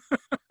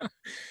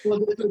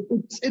 Well,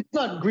 it's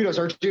not Guido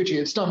Sarducci,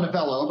 it's Don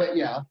Novello, but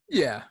yeah.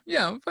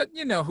 Yeah, but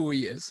you know who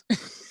he is.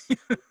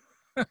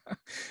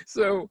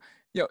 So,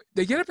 you know,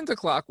 they get up into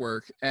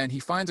Clockwork, and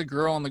he finds a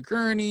girl on the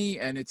gurney,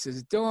 and it's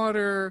his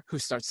daughter, who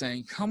starts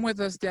saying, "Come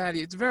with us,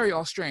 Daddy." It's very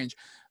all strange.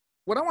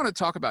 What I want to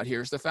talk about here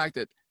is the fact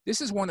that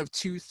this is one of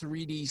 2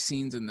 3D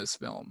scenes in this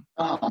film,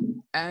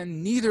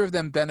 and neither of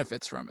them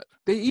benefits from it.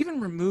 They even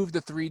removed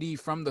the 3D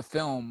from the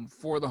film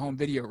for the home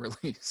video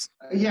release.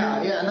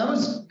 Yeah, and that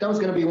was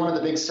going to be one of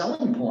the big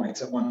selling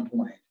points at one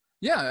point.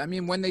 Yeah, I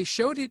mean, when they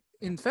showed it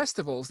in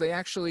festivals, they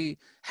actually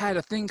had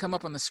a thing come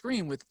up on the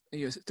screen with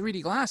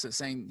 3D glasses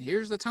saying,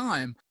 "Here's the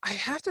time." I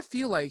have to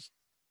feel like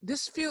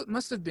this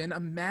must have been a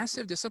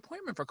massive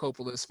disappointment for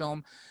Coppola's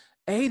film.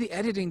 The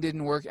editing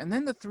didn't work, and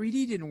then the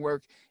 3D didn't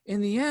work.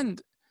 In the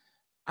end,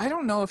 I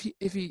don't know if he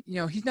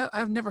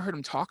I've never heard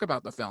him talk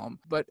about the film,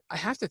 but I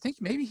have to think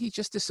maybe he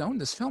just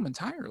disowned this film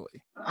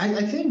entirely.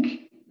 I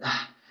think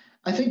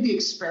I think the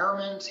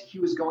experiment he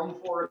was going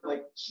for,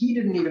 like, he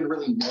didn't even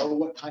really know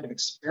what kind of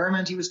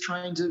experiment he was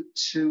trying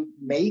to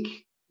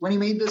make when he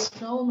made this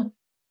film,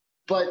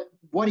 but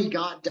what he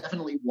got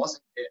definitely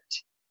wasn't it.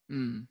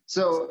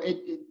 So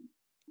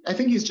I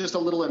think he's just a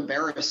little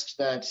embarrassed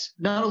that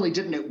not only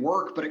didn't it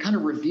work, but it kind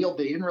of revealed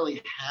that he didn't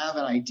really have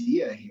an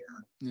idea here.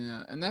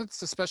 Yeah, and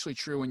that's especially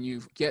true when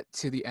you get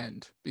to the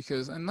end,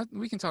 because,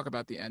 we can talk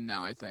about the end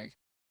now, I think.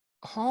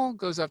 Hall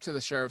goes up to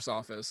the sheriff's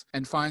office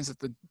and finds that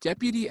the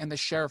deputy and the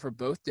sheriff are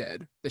both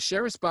dead. The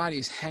sheriff's body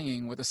is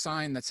hanging with a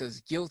sign that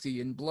says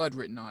guilty in blood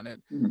written on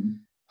it.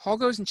 Hall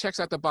goes and checks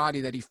out the body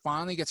that he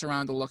finally gets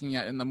around to looking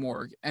at in the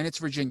morgue, and it's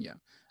Virginia.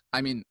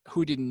 I mean,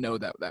 who didn't know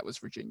that was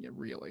Virginia,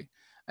 really?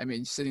 I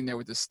mean, sitting there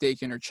with the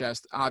stake in her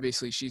chest,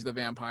 obviously she's the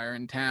vampire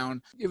in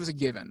town. It was a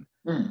given.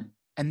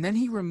 And then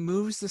he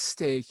removes the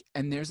stake,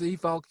 and there's a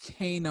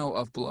volcano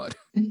of blood.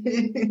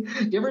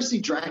 You ever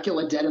see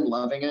Dracula Dead and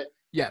Loving It?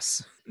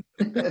 Yes.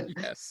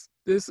 Yes.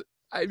 This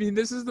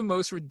is the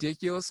most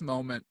ridiculous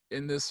moment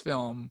in this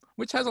film,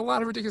 which has a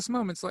lot of ridiculous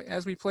moments, like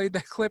as we played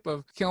that clip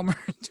of Kilmer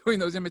doing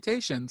those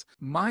imitations.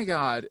 My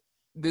God,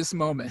 this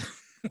moment,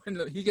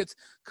 when he gets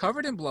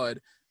covered in blood,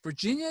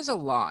 Virginia's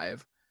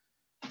alive,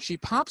 she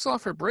pops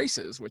off her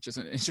braces, which is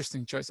an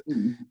interesting choice,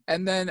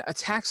 and then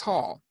attacks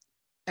Hall.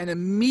 And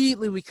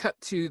immediately we cut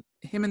to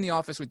him in the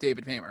office with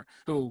David Paymer,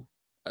 who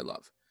I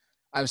love.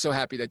 I was so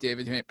happy that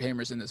David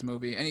Paymer's in this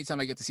movie. Anytime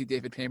I get to see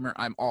David Paymer,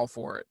 I'm all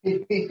for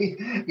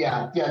it.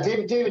 yeah.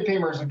 David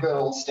Paymer is a good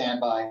old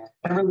standby.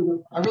 I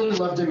really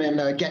loved him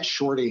in Get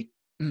Shorty.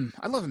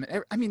 I love him.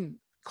 I mean,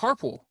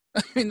 Carpool.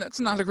 I mean, that's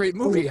not a great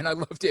movie, and I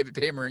love David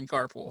Paymer in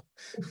Carpool.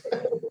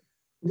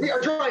 We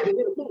are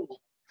driving.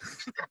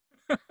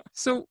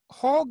 So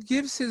Hall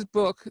gives his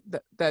book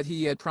that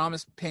he had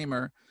promised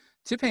Paymer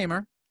to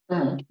Paymer,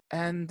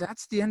 and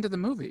that's the end of the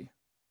movie.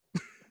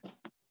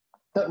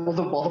 Well,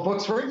 the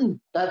book's written.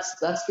 That's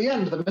the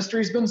end. The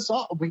mystery's been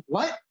solved. Wait,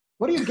 what?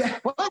 What do you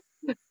get? What?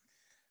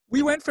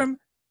 We went from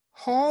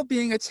Hall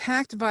being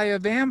attacked by a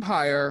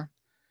vampire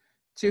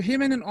to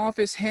him in an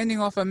office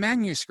handing off a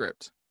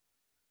manuscript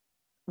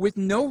with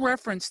no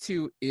reference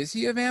to, is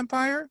he a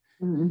vampire?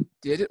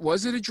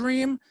 Was it a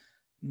dream?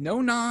 No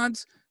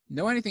nods,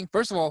 no anything.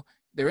 First of all,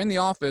 they're in the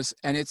office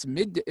and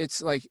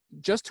it's like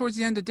just towards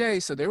the end of the day.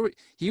 So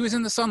he was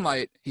in the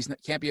sunlight.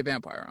 Can't be a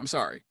vampire. I'm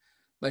sorry.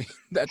 Like,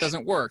 that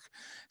doesn't work.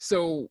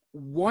 So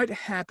what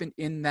happened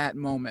in that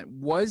moment?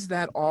 Was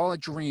that all a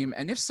dream?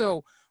 And if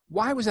so,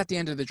 why was that the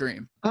end of the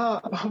dream?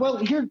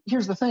 Well,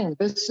 here's the thing.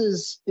 This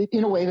is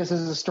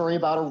a story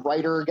about a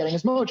writer getting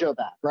his mojo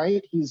back,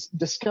 right? He's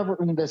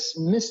discovering this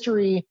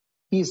mystery.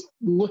 He's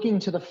looking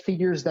to the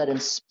figures that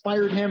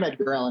inspired him,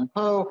 Edgar Allan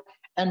Poe,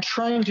 and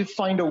trying to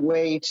find a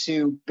way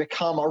to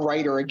become a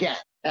writer again.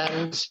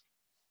 And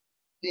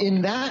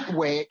in that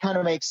way, it kind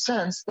of makes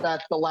sense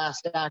that the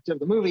last act of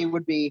the movie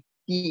would be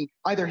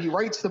either he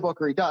writes the book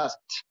or he doesn't.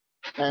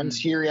 And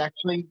here he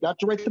actually got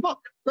to write the book.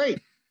 Great.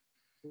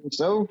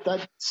 So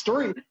that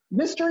story,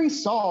 mystery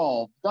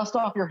solved. Dust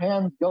off your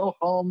hands, go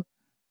home,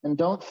 and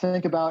don't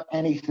think about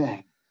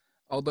anything.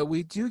 Although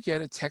we do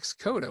get a text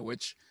coda,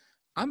 which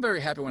I'm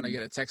very happy when I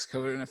get a text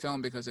coda in a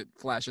film because it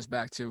flashes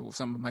back to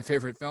some of my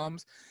favorite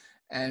films.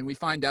 And we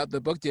find out the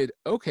book did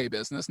okay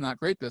business, not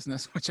great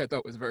business, which I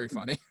thought was very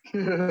funny.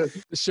 The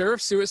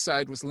sheriff's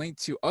suicide was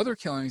linked to other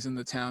killings in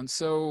the town,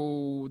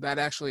 so that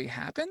actually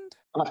happened?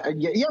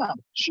 Yeah,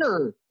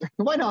 sure.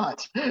 Why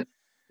not?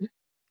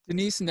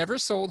 Denise never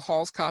sold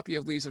Hall's copy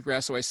of Leaves of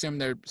Grass, so I assume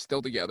they're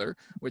still together,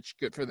 which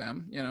good for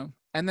them, you know.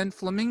 And then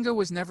Flamingo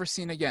was never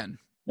seen again.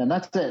 And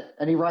that's it.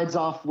 And he rides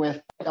off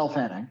with Elle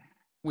Fanning.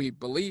 We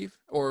believe,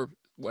 or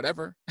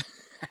whatever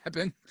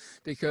happened,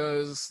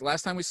 because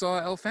last time we saw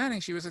Elle Fanning,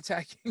 she was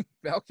attacking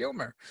Val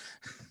Kilmer.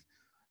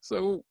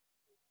 So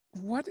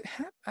what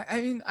happened?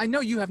 I mean, I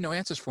know you have no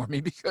answers for me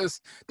because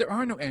there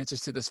are no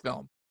answers to this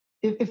film.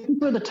 If you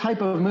were the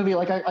type of movie,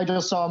 like I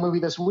just saw a movie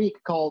this week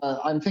called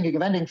I'm Thinking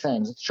of Ending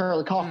Things. It's a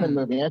Charlie Kaufman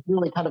movie. And it's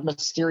really kind of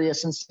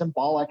mysterious and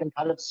symbolic and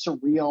kind of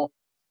surreal.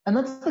 And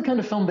that's the kind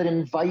of film that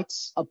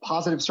invites a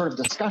positive sort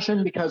of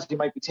discussion because you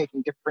might be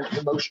taking different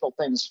emotional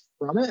things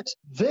from it.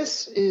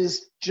 This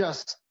is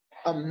just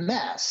a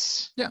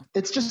mess. Yeah.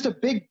 It's just a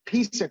big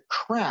piece of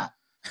crap.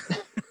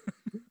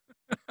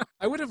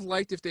 I would have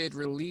liked if they had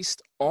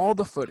released all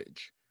the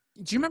footage.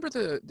 Do you remember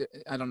the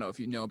I don't know if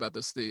you know about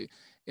this,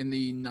 in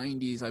the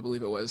 90s, I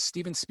believe it was,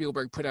 Steven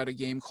Spielberg put out a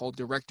game called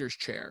Director's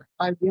Chair.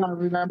 I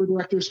remember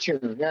Director's Chair.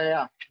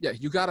 Yeah. Yeah,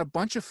 you got a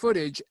bunch of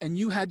footage and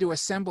you had to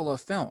assemble a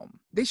film.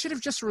 They should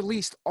have just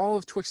released all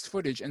of Twixt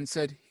footage and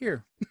said,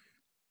 here,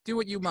 do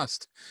what you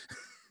must.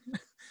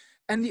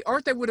 And the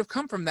art that would have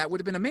come from that would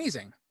have been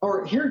amazing.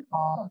 Or here,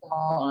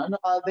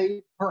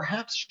 they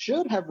perhaps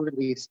should have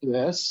released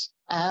this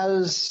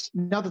as,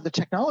 now that the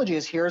technology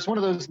is here, as one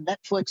of those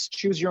Netflix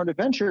choose your own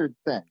adventure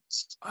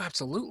things. Oh,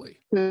 absolutely.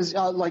 Because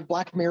like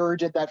Black Mirror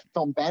did that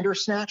film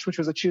Bandersnatch, which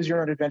was a choose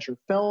your own adventure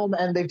film,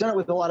 and they've done it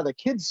with a lot of the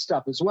kids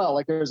stuff as well.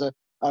 Like there's a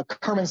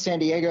Carmen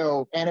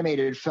Sandiego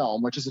animated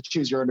film, which is a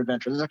choose your own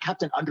adventure. There's a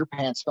Captain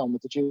Underpants film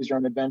that's a choose your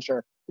own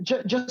adventure.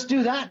 Just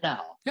do that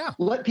now. Yeah.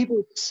 Let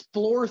people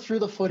explore through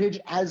the footage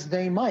as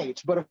they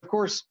might. But of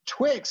course,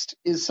 Twixt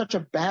is such a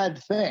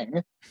bad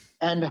thing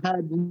and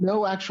had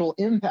no actual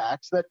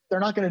impact that they're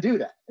not going to do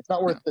that. It's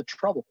not worth the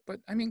trouble. But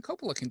I mean,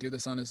 Coppola can do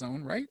this on his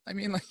own, right? I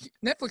mean, like,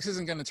 Netflix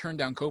isn't going to turn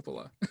down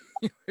Coppola.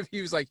 If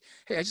he was like,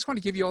 hey, I just want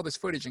to give you all this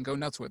footage and go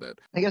nuts with it.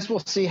 I guess we'll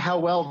see how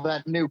well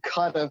that new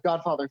cut of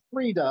Godfather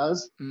 3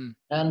 does.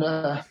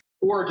 And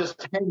or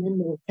just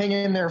hang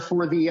in there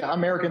for the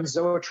American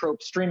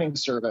Zoetrope streaming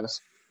service.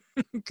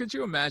 Could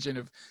you imagine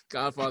if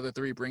Godfather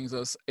 3 brings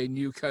us a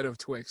new cut of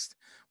Twixt?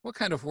 What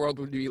kind of world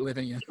would we be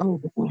living in? Oh,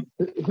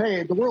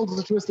 hey, the world's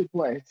a twisted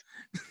place.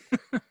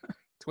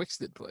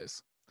 Twixted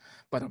place.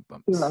 But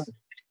Yeah.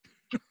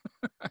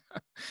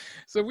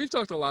 So we've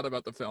talked a lot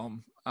about the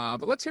film,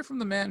 but let's hear from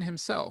the man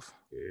himself.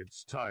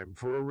 It's time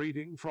for a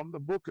reading from the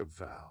Book of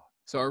Val.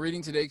 So our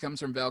reading today comes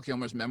from Val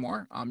Kilmer's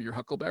memoir, I'm Your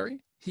Huckleberry.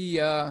 He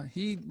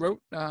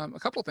wrote a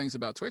couple things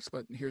about Twixt,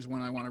 but here's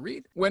one I want to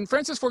read. When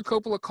Francis Ford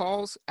Coppola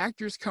calls,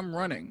 actors come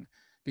running.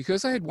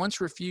 Because I had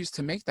once refused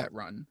to make that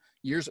run,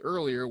 years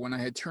earlier when I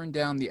had turned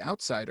down The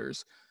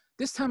Outsiders,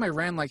 this time I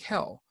ran like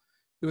hell.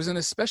 It was an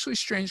especially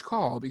strange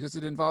call because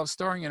it involved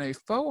starring in a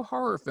faux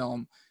horror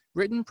film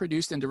written,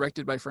 produced, and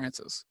directed by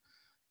Francis.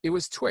 It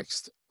was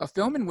Twixt, a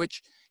film in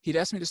which he'd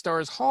asked me to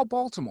star as Hall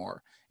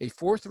Baltimore, a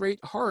fourth-rate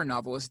horror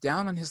novelist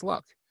down on his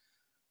luck.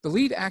 The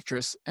lead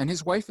actress and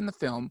his wife in the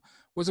film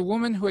was a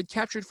woman who had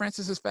captured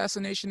Francis's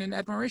fascination and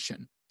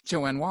admiration,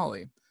 Joanne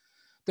Whalley.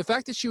 The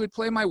fact that she would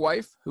play my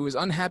wife, who was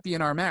unhappy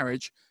in our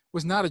marriage,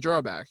 was not a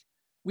drawback.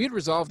 We had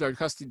resolved our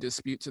custody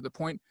dispute to the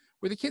point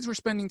where the kids were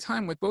spending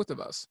time with both of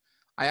us.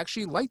 I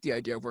actually liked the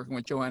idea of working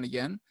with Joanne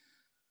again.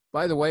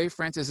 By the way,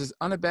 Francis is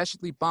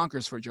unabashedly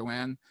bonkers for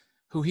Joanne,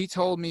 who he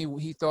told me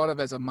he thought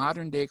of as a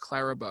modern-day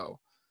Clara Bow.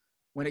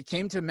 When it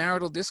came to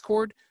marital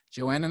discord,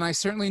 Joanne and I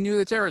certainly knew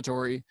the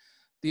territory.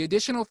 The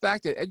additional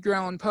fact that Edgar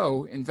Allan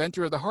Poe,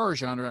 inventor of the horror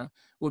genre,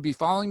 would be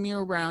following me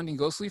around in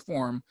ghostly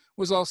form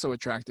was also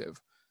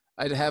attractive.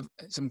 I'd have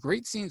some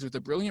great scenes with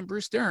the brilliant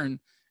Bruce Dern,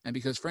 and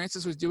because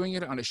Francis was doing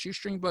it on a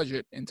shoestring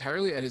budget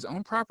entirely at his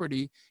own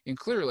property in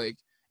Clear Lake,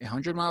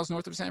 100 miles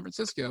north of San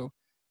Francisco,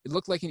 it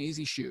looked like an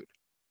easy shoot.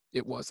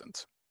 It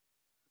wasn't.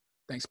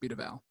 Thanks be to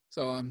Val.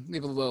 So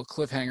leave a little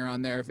cliffhanger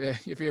on there.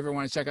 If you ever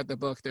want to check out the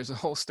book, there's a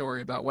whole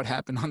story about what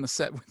happened on the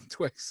set with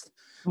Twixt.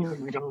 Oh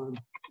my God.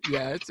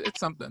 Yeah, it's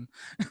something.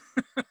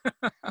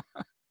 I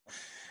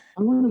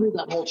want to read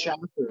that whole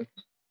chapter.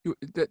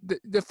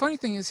 The funny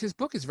thing is his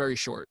book is very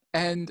short,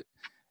 and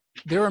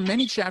there are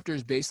many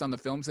chapters based on the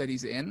films that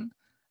he's in,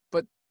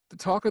 but the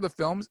talk of the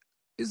films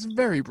is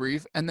very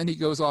brief, and then he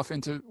goes off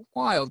into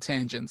wild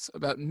tangents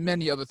about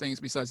many other things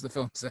besides the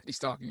films that he's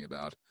talking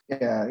about.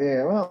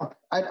 Yeah. Well,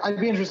 I'd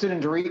be interested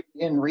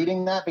in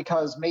reading that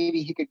because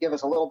maybe he could give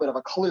us a little bit of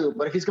a clue.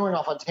 But if he's going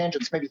off on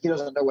tangents, maybe he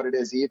doesn't know what it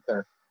is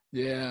either.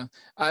 Yeah,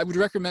 I would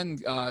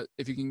recommend,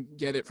 if you can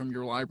get it from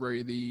your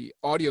library, the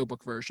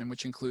audiobook version,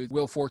 which includes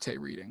Will Forte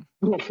reading.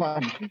 Oh,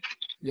 fun.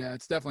 Yeah,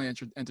 it's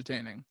definitely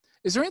entertaining.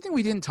 Is there anything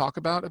we didn't talk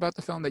about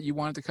the film that you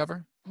wanted to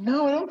cover?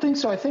 No, I don't think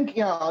so. I think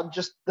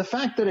just the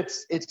fact that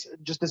it's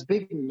just this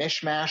big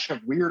mishmash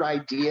of weird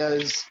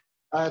ideas,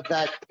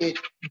 that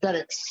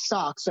it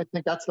sucks. I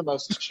think that's the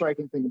most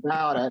striking thing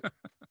about it.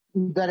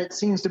 That it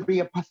seems to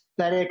be a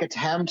pathetic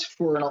attempt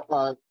for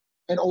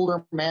an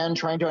older man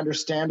trying to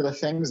understand the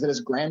things that his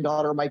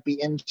granddaughter might be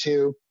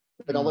into,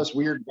 with all this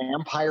weird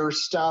vampire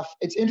stuff.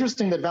 It's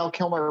interesting that Val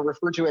Kilmer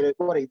referred to it as,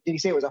 did he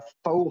say it was a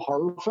faux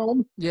horror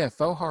film? Yeah,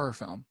 faux horror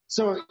film.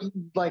 So,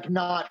 like,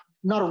 not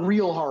a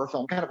real horror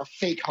film, kind of a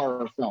fake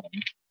horror film.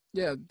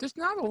 Yeah, there's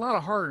not a lot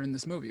of horror in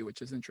this movie,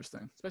 which is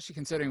interesting, especially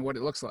considering what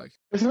it looks like.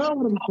 There's not a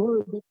lot of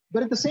horror,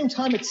 but at the same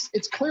time, it's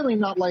clearly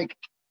not like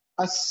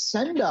a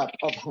send-up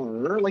of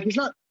horror. Like, he's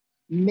not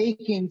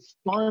making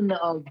fun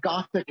of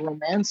gothic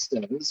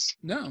romances.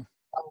 No.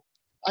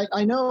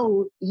 I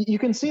know you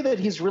can see that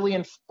he's really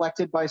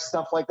inflected by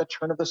stuff like The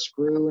Turn of the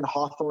Screw and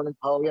Hawthorne and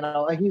Poe. You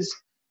know,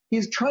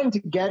 he's trying to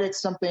get at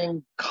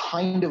something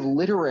kind of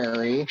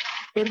literary,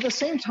 but at the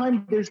same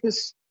time, there's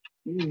this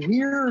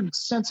weird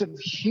sense of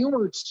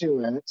humor to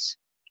it,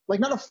 like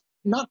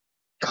not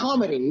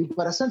comedy,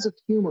 but a sense of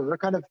humor, a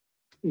kind of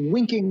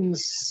winking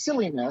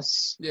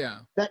silliness. Yeah,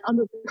 that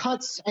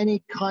undercuts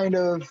any kind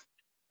of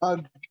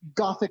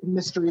gothic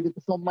mystery that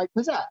the film might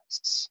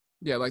possess.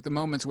 Yeah, like the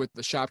moments with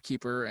the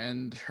shopkeeper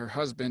and her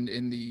husband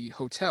in the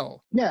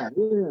hotel. Yeah,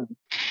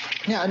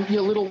 and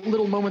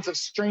little moments of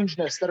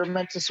strangeness that are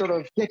meant to sort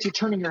of get you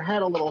turning your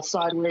head a little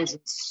sideways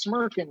and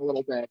smirking a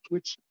little bit,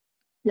 which,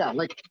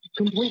 like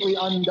completely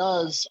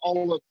undoes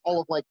all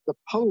of like the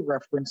Poe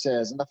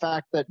references and the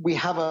fact that we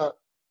have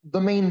the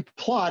main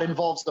plot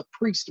involves the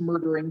priest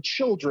murdering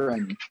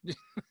children.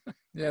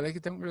 Yeah, they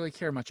don't really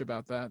care much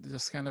about that.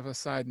 Just kind of a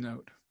side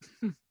note.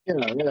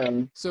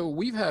 Yeah. So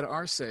we've had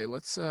our say.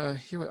 Let's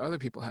hear what other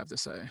people have to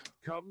say.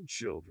 Come,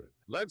 children,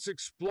 let's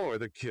explore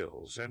the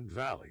kills and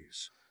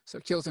valleys. So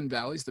Kills and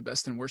Valleys, the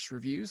best and worst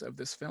reviews of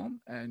this film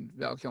and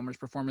Val Kilmer's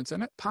performance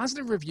in it.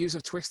 Positive reviews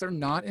of Twixt are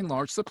not in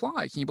large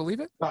supply. Can you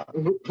believe it?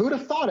 Who'd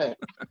have thought it?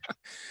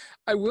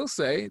 I will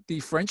say the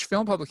French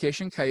film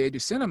publication Cahiers du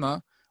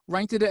Cinéma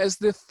ranked it as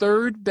the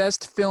third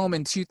best film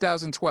in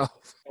 2012.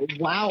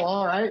 Wow,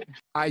 all right.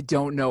 I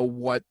don't know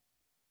what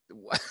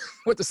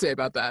to say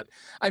about that.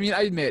 I mean,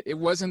 I admit it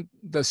wasn't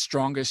the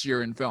strongest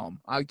year in film.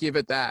 I'll give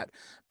it that.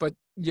 But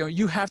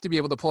you have to be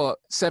able to pull out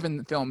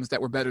 7 films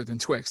that were better than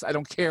Twixt. I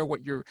don't care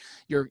what your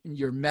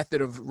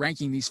method of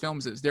ranking these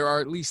films is. There are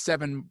at least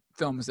 7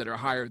 films that are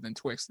higher than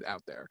Twixt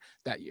out there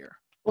that year.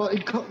 Well,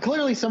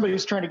 clearly somebody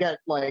was trying to get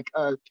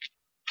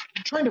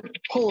trying to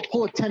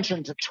pull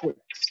attention to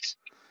Twixt.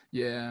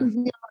 Yeah.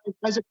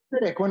 As a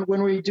critic,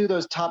 when we do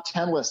those top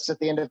 10 lists at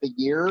the end of the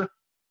year,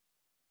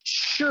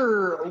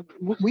 sure,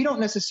 we don't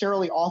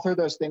necessarily author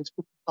those things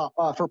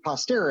for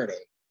posterity.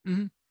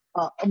 Mm-hmm.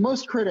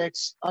 Most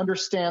critics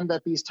understand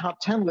that these top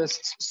 10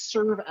 lists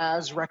serve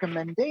as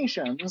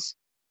recommendations.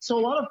 So a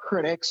lot of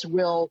critics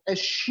will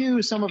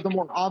eschew some of the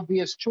more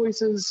obvious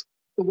choices,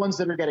 the ones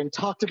that are getting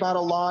talked about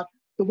a lot,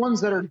 the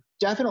ones that are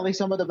definitely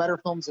some of the better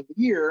films of the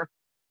year,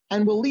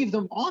 and we'll leave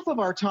them off of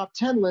our top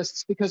 10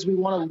 lists because we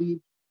want to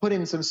put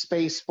in some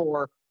space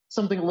for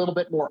something a little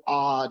bit more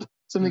odd,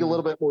 something a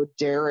little bit more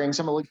daring,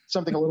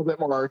 something a little bit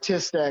more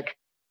artistic,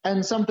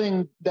 and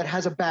something that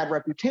has a bad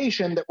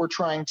reputation that we're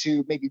trying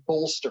to maybe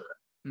bolster.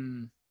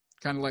 Kind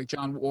of like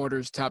John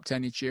Waters' top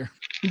 10 each year.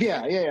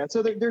 Yeah.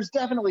 So there's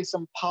definitely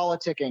some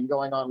politicking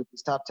going on with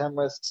these top 10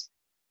 lists.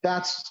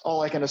 That's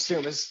all I can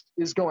assume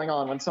is going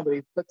on when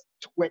somebody puts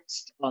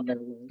Twixt on their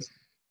list.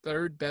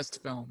 Third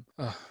best film.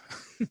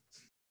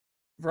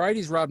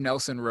 Variety's Rob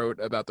Nelson wrote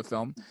about the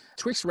film.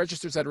 Twixt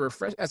registers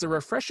as a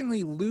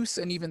refreshingly loose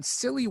and even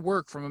silly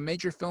work from a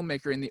major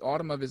filmmaker in the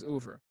autumn of his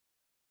oeuvre.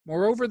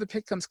 Moreover, the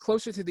pick comes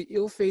closer to the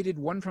ill-fated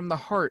One from the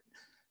Heart,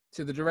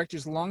 to the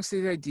director's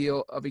long-stated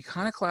ideal of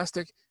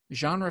iconoclastic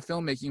genre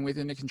filmmaking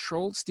within a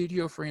controlled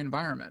studio-free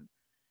environment.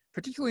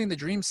 Particularly in the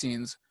dream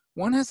scenes,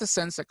 one has the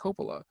sense that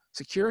Coppola,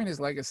 secure in his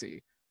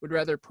legacy, would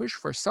rather push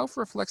for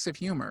self-reflexive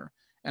humor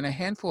and a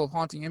handful of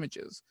haunting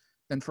images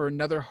than for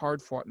another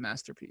hard-fought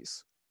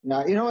masterpiece.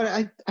 Now, you know what?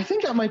 I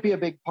think that might be a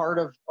big part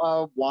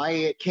of why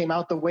it came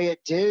out the way it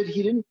did.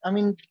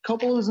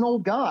 Coppola is an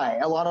old guy.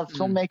 A lot of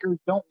filmmakers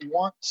don't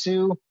want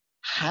to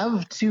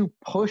have to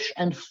push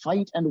and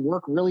fight and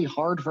work really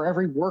hard for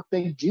every work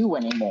they do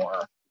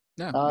anymore.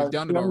 Yeah, you've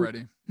done it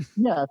already.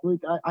 Yeah,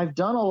 I've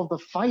done all of the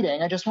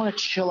fighting. I just want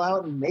to chill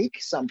out and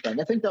make something.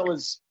 I think that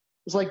was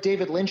like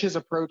David Lynch's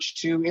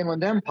approach to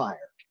Inland Empire.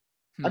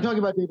 I'm talking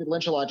about David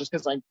Lynch a lot just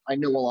because I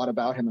know a lot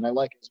about him and I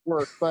like his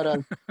work,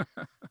 but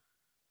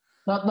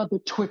not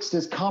that Twixt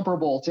is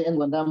comparable to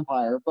Inland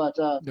Empire, but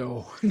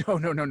no.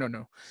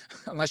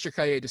 Unless you're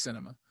Cahiers du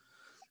Cinéma.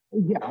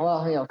 Yeah,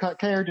 well,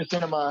 Cahiers du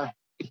Cinéma,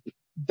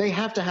 they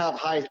have to have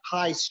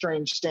high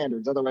strange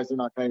standards, otherwise they're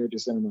not Cahiers du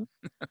Cinéma.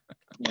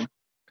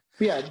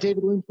 Yeah,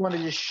 David Lynch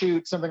wanted to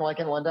shoot something like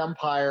Inland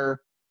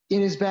Empire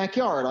in his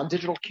backyard on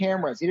digital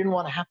cameras. He didn't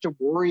want to have to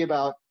worry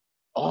about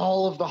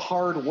all of the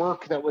hard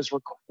work that was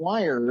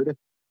required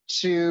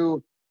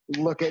to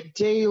look at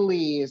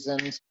dailies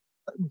and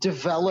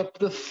develop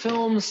the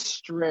film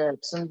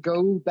strips and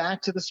go back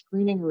to the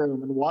screening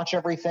room and watch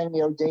everything,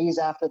 days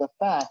after the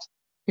fact.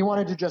 He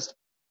wanted to just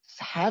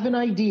have an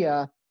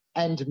idea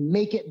and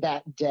make it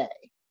that day.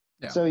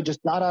 Yeah. So he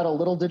just got out a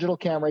little digital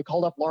camera. He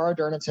called up Laura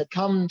Dern and said,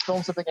 come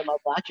film something in my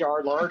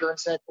backyard. Laura Dern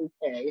said,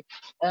 okay.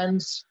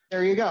 And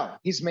there you go.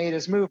 He's made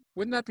his move.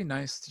 Wouldn't that be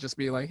nice to just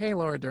be like, hey,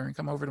 Laura Dern,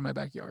 come over to my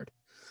backyard?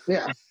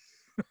 Yeah.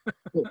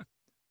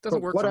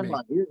 Doesn't work for me.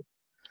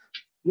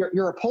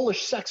 You're a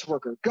Polish sex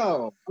worker.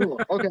 Go. Ooh,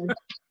 okay.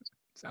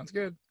 Sounds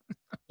good.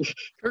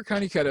 Kirk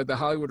Honeycutt of The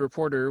Hollywood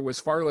Reporter was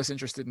far less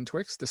interested in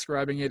Twixt,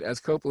 describing it as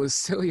Coppola's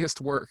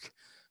silliest work.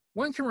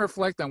 One can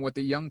reflect on what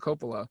the young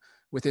Coppola,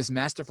 with his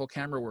masterful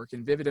camera work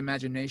and vivid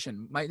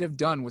imagination, might have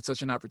done with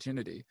such an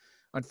opportunity.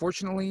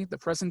 Unfortunately, the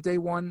present-day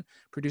one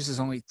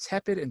produces only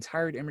tepid and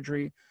tired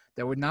imagery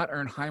that would not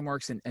earn high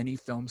marks in any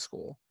film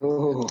school.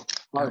 Oh,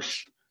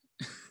 harsh.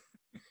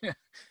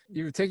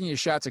 You're taking your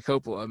shots at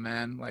Coppola,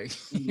 man. Like,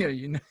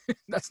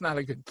 that's not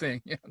a good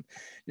thing.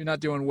 You're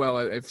not doing well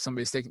if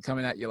somebody's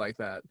coming at you like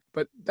that.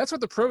 But that's what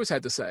the pros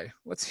had to say.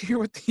 Let's hear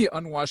what the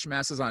unwashed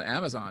masses on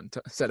Amazon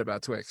said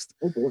about Twixt.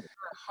 Oh, boy.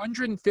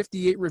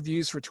 158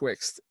 reviews for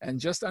Twixt, and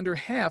just under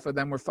half of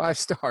them were 5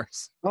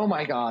 stars. Oh,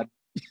 my God.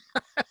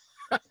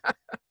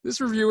 This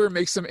reviewer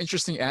makes some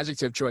interesting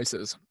adjective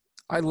choices.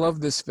 I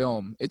love this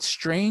film. It's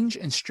strange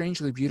and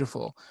strangely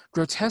beautiful,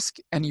 grotesque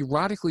and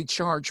erotically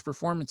charged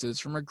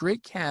performances from a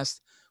great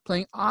cast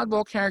playing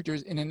oddball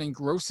characters in an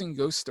engrossing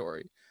ghost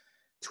story.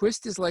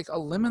 Twixt is like a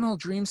liminal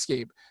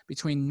dreamscape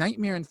between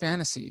nightmare and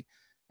fantasy,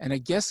 and a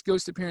guest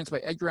ghost appearance by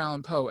Edgar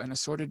Allan Poe and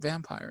assorted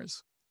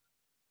vampires.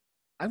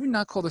 I would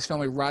not call this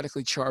film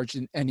erotically charged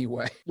in any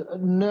way.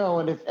 No,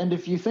 and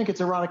if you think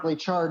it's erotically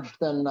charged,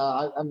 then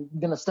I'm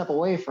going to step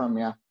away from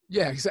you.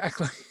 Yeah,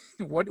 exactly.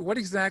 What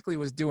exactly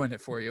was doing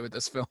it for you with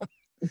this film?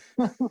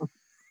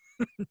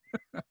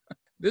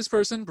 This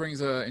person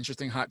brings an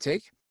interesting hot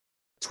take.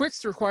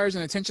 Twixt requires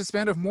an attention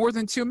span of more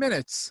than 2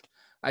 minutes.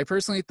 I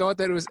personally thought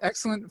that it was an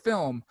excellent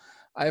film.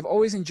 I have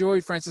always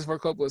enjoyed Francis Ford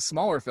Coppola's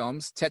smaller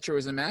films. Tetra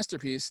is a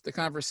masterpiece. The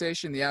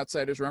Conversation, The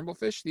Outsiders,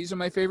 Rumblefish. These are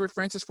my favorite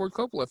Francis Ford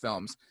Coppola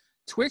films.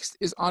 Twixt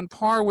is on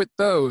par with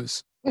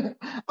those.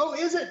 Oh,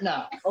 is it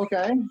now?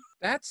 Okay.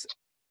 That's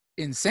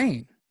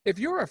insane. If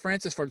you're a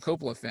Francis Ford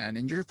Coppola fan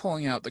and you're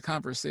pulling out The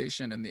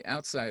Conversation and The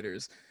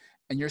Outsiders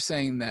and you're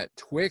saying that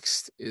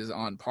Twixt is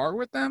on par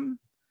with them,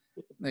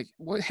 like,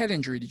 what head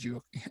injury did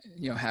you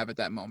have at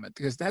that moment?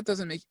 Because that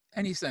doesn't make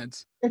any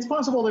sense. It's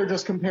possible they're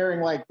just comparing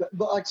like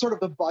sort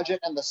of the budget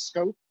and the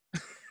scope.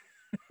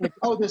 Like,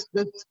 oh, this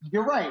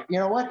you're right. You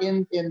know what?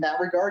 In that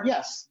regard,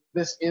 yes,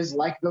 this is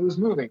like those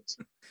movies.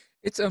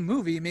 It's a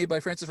movie made by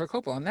Francis Ford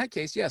Coppola. In that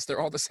case, yes, they're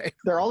all the same.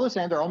 They're all the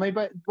same. They're all made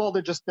by, well,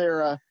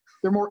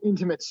 they're more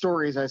intimate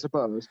stories, I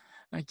suppose.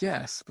 I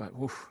guess, but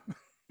oof.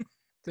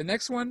 The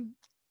next one,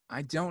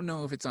 I don't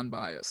know if it's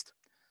unbiased.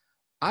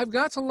 I've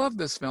got to love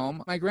this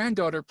film. My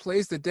granddaughter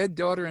plays the dead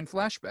daughter in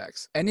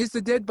flashbacks and is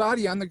the dead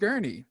body on the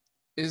gurney.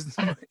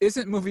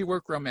 Isn't movie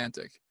work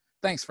romantic?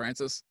 Thanks,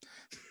 Francis.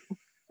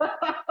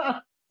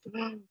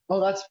 Oh,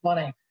 that's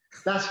funny.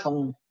 That's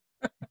funny.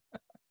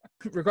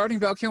 Regarding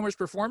Val Kilmer's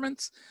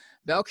performance,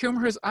 Val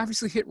Kilmer has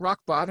obviously hit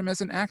rock bottom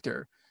as an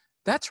actor.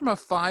 That's from a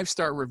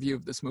 5-star review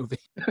of this movie.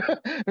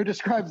 Who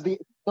describes the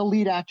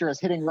lead actor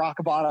as hitting rock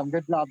bottom.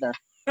 Good job there.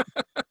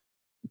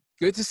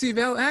 Good to see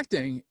Val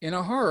acting in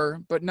a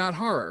horror, but not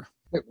horror.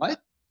 Wait,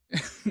 what?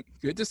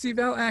 Good to see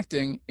Val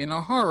acting in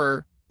a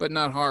horror, but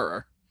not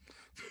horror.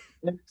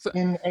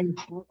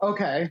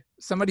 Okay.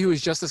 Somebody who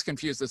is just as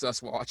confused as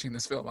us watching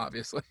this film,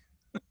 obviously.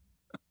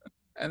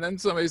 And then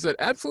somebody said,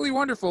 absolutely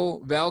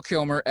wonderful, Val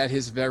Kilmer at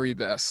his very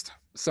best.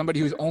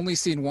 Somebody who's only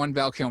seen one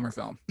Val Kilmer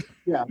film.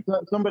 Yeah,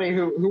 somebody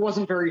who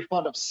wasn't very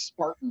fond of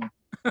Spartan.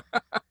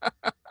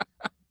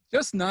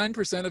 Just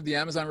 9% of the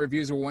Amazon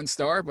reviews were 1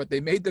 star, but they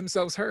made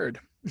themselves heard.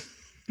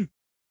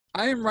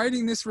 I am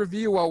writing this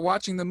review while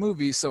watching the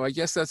movie, so I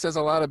guess that says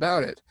a lot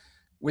about it.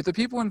 With the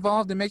people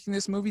involved in making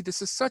this movie,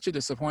 this is such a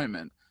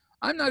disappointment.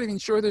 I'm not even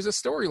sure there's a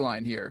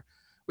storyline here,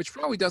 which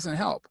probably doesn't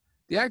help.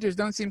 The actors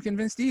don't seem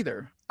convinced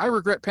either. I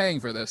regret paying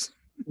for this.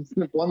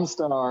 1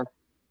 star.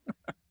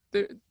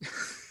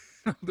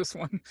 This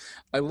one.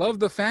 I love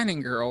the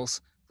Fanning girls,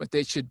 but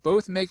they should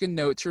both make a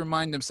note to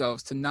remind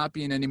themselves to not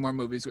be in any more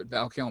movies with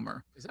Val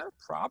Kilmer. Is that a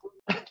problem?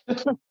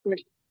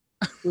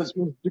 Was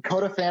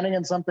Dakota Fanning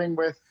in something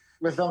with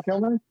Val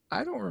Kilmer?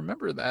 I don't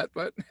remember that,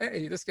 but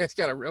hey, this guy's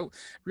got a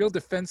real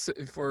defense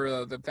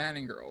for the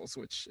Fanning girls,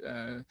 which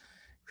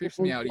creeps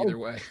me out either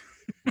way.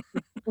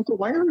 So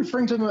why are you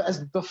referring to them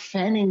as the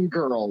Fanning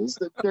girls?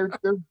 They're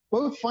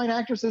both fine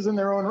actresses in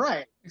their own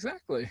right.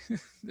 Exactly.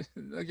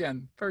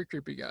 Again, very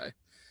creepy guy.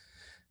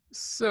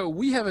 So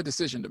we have a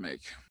decision to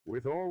make.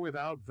 With or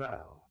without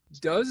Val.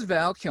 Does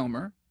Val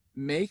Kilmer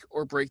make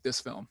or break this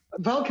film?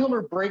 Val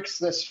Kilmer breaks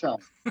this film.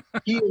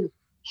 He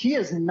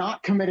is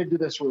not committed to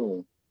this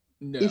role.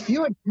 No. If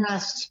you had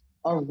cast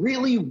a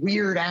really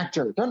weird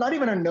actor, not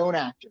even a known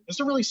actor, just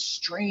a really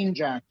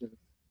strange actor,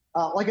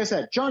 like I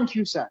said, John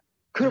Cusack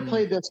could have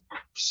played this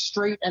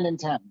straight and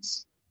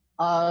intense.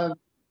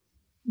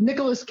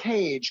 Nicolas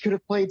Cage could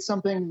have played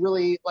something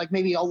really, like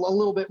maybe a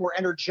little bit more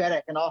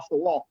energetic and off the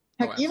wall.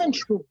 Heck, even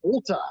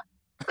Travolta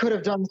could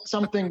have done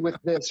something with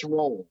this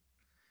role.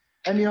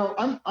 And you know,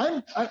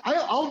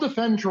 I'll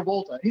defend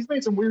Travolta. He's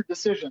made some weird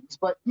decisions,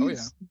 but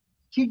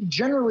he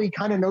generally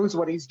kind of knows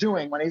what he's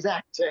doing when he's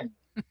acting.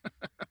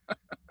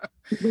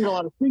 He's made a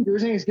lot of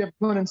fingers and he's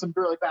put in some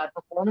really bad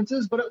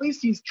performances, but at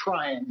least he's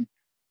trying.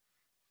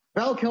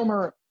 Val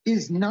Kilmer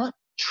is not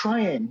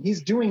trying.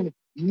 He's doing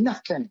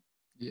nothing.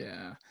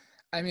 Yeah.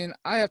 I mean,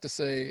 I have to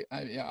say,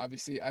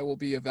 obviously, I will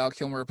be a Val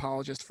Kilmer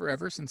apologist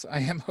forever since I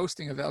am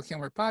hosting a Val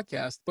Kilmer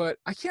podcast, but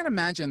I can't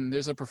imagine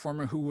there's a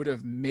performer who would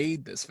have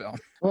made this film.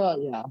 Well,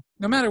 yeah.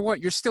 No matter what,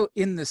 you're still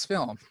in this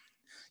film.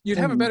 You'd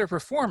have a better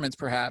performance,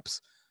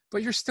 perhaps,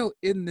 but you're still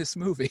in this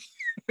movie,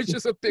 which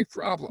is a big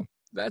problem.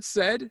 That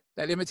said,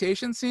 that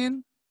imitation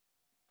scene,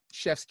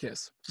 chef's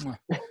kiss.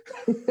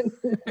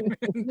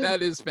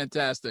 That is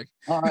fantastic.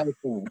 All right.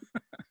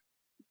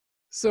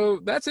 So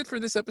that's it for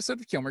this episode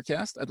of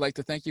Kilmercast. I'd like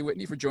to thank you,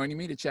 Whitney, for joining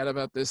me to chat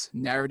about this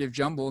narrative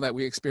jumble that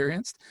we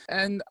experienced.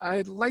 And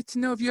I'd like to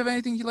know if you have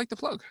anything you'd like to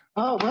plug.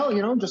 Well,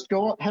 you know, just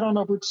head on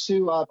over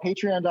to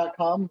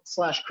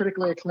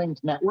patreon.com/critically acclaimed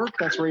network.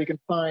 That's where you can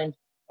find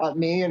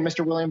me and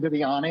Mr. William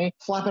Viviani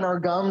flapping our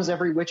gums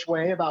every which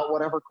way about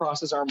whatever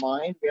crosses our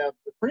mind. We have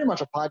pretty much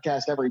a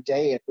podcast every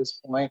day at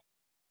this point.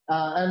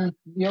 And,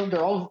 you know,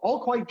 they're all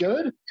quite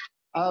good.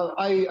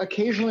 I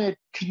occasionally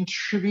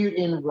contribute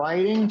in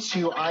writing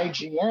to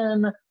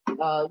IGN.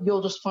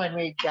 You'll just find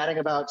me gadding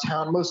about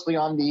town, mostly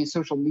on the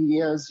social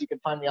medias. You can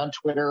find me on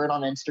Twitter and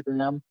on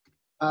Instagram.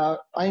 I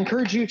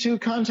encourage you to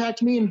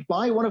contact me and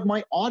buy one of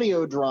my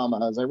audio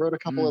dramas. I wrote a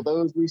couple of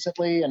those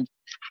recently, and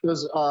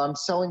I'm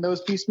selling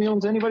those piecemeal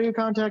to anybody who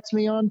contacts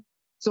me on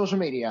social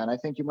media, and I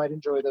think you might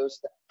enjoy those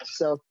things.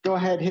 So go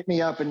ahead, hit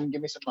me up, and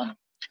give me some money.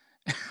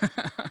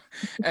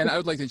 And I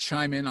would like to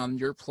chime in on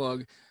your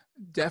plug.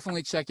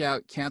 Definitely check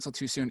out Cancel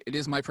Too Soon. It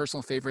is my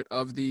personal favorite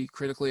of the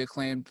critically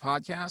acclaimed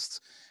podcasts.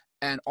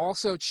 And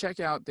also check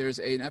out, there's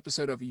an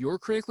episode of Your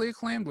Critically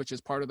Acclaimed, which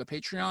is part of the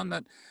Patreon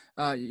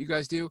that you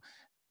guys do,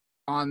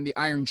 on the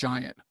Iron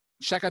Giant.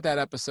 Check out that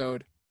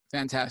episode.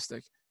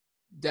 Fantastic.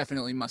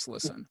 Definitely must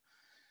listen.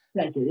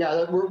 Thank you.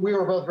 Yeah, we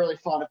were both really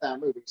fond of that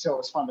movie, so it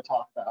was fun to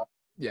talk about.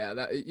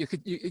 Yeah,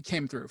 it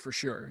came through for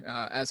sure.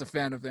 As a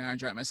fan of the Iron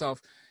Giant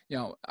myself,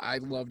 I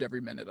loved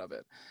every minute of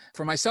it.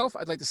 For myself,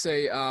 I'd like to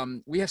say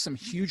we have some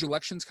huge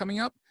elections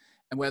coming up,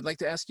 and what I'd like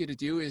to ask you to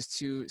do is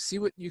to see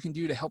what you can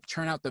do to help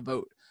turn out the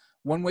vote.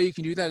 One way you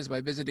can do that is by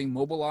visiting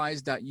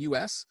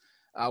mobilize.us,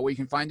 where you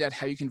can find out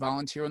how you can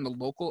volunteer on the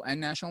local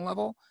and national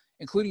level,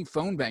 including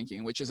phone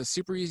banking, which is a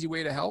super easy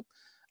way to help.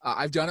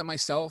 I've done it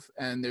myself,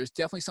 and there's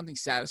definitely something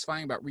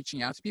satisfying about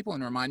reaching out to people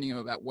and reminding them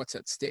about what's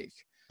at stake.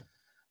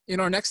 In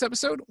our next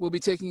episode, we'll be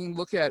taking a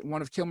look at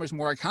one of Kilmer's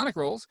more iconic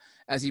roles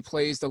as he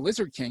plays the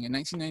Lizard King in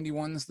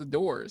 1991's The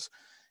Doors.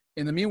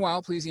 In the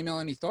meanwhile, please email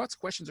any thoughts,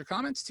 questions, or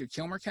comments to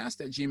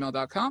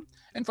kilmercast@gmail.com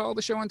and follow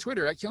the show on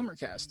Twitter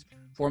 @KilmerCast.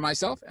 For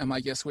myself and my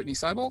guest, Whitney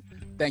Seibold,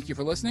 thank you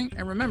for listening,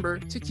 and remember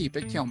to keep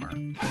it Kilmer.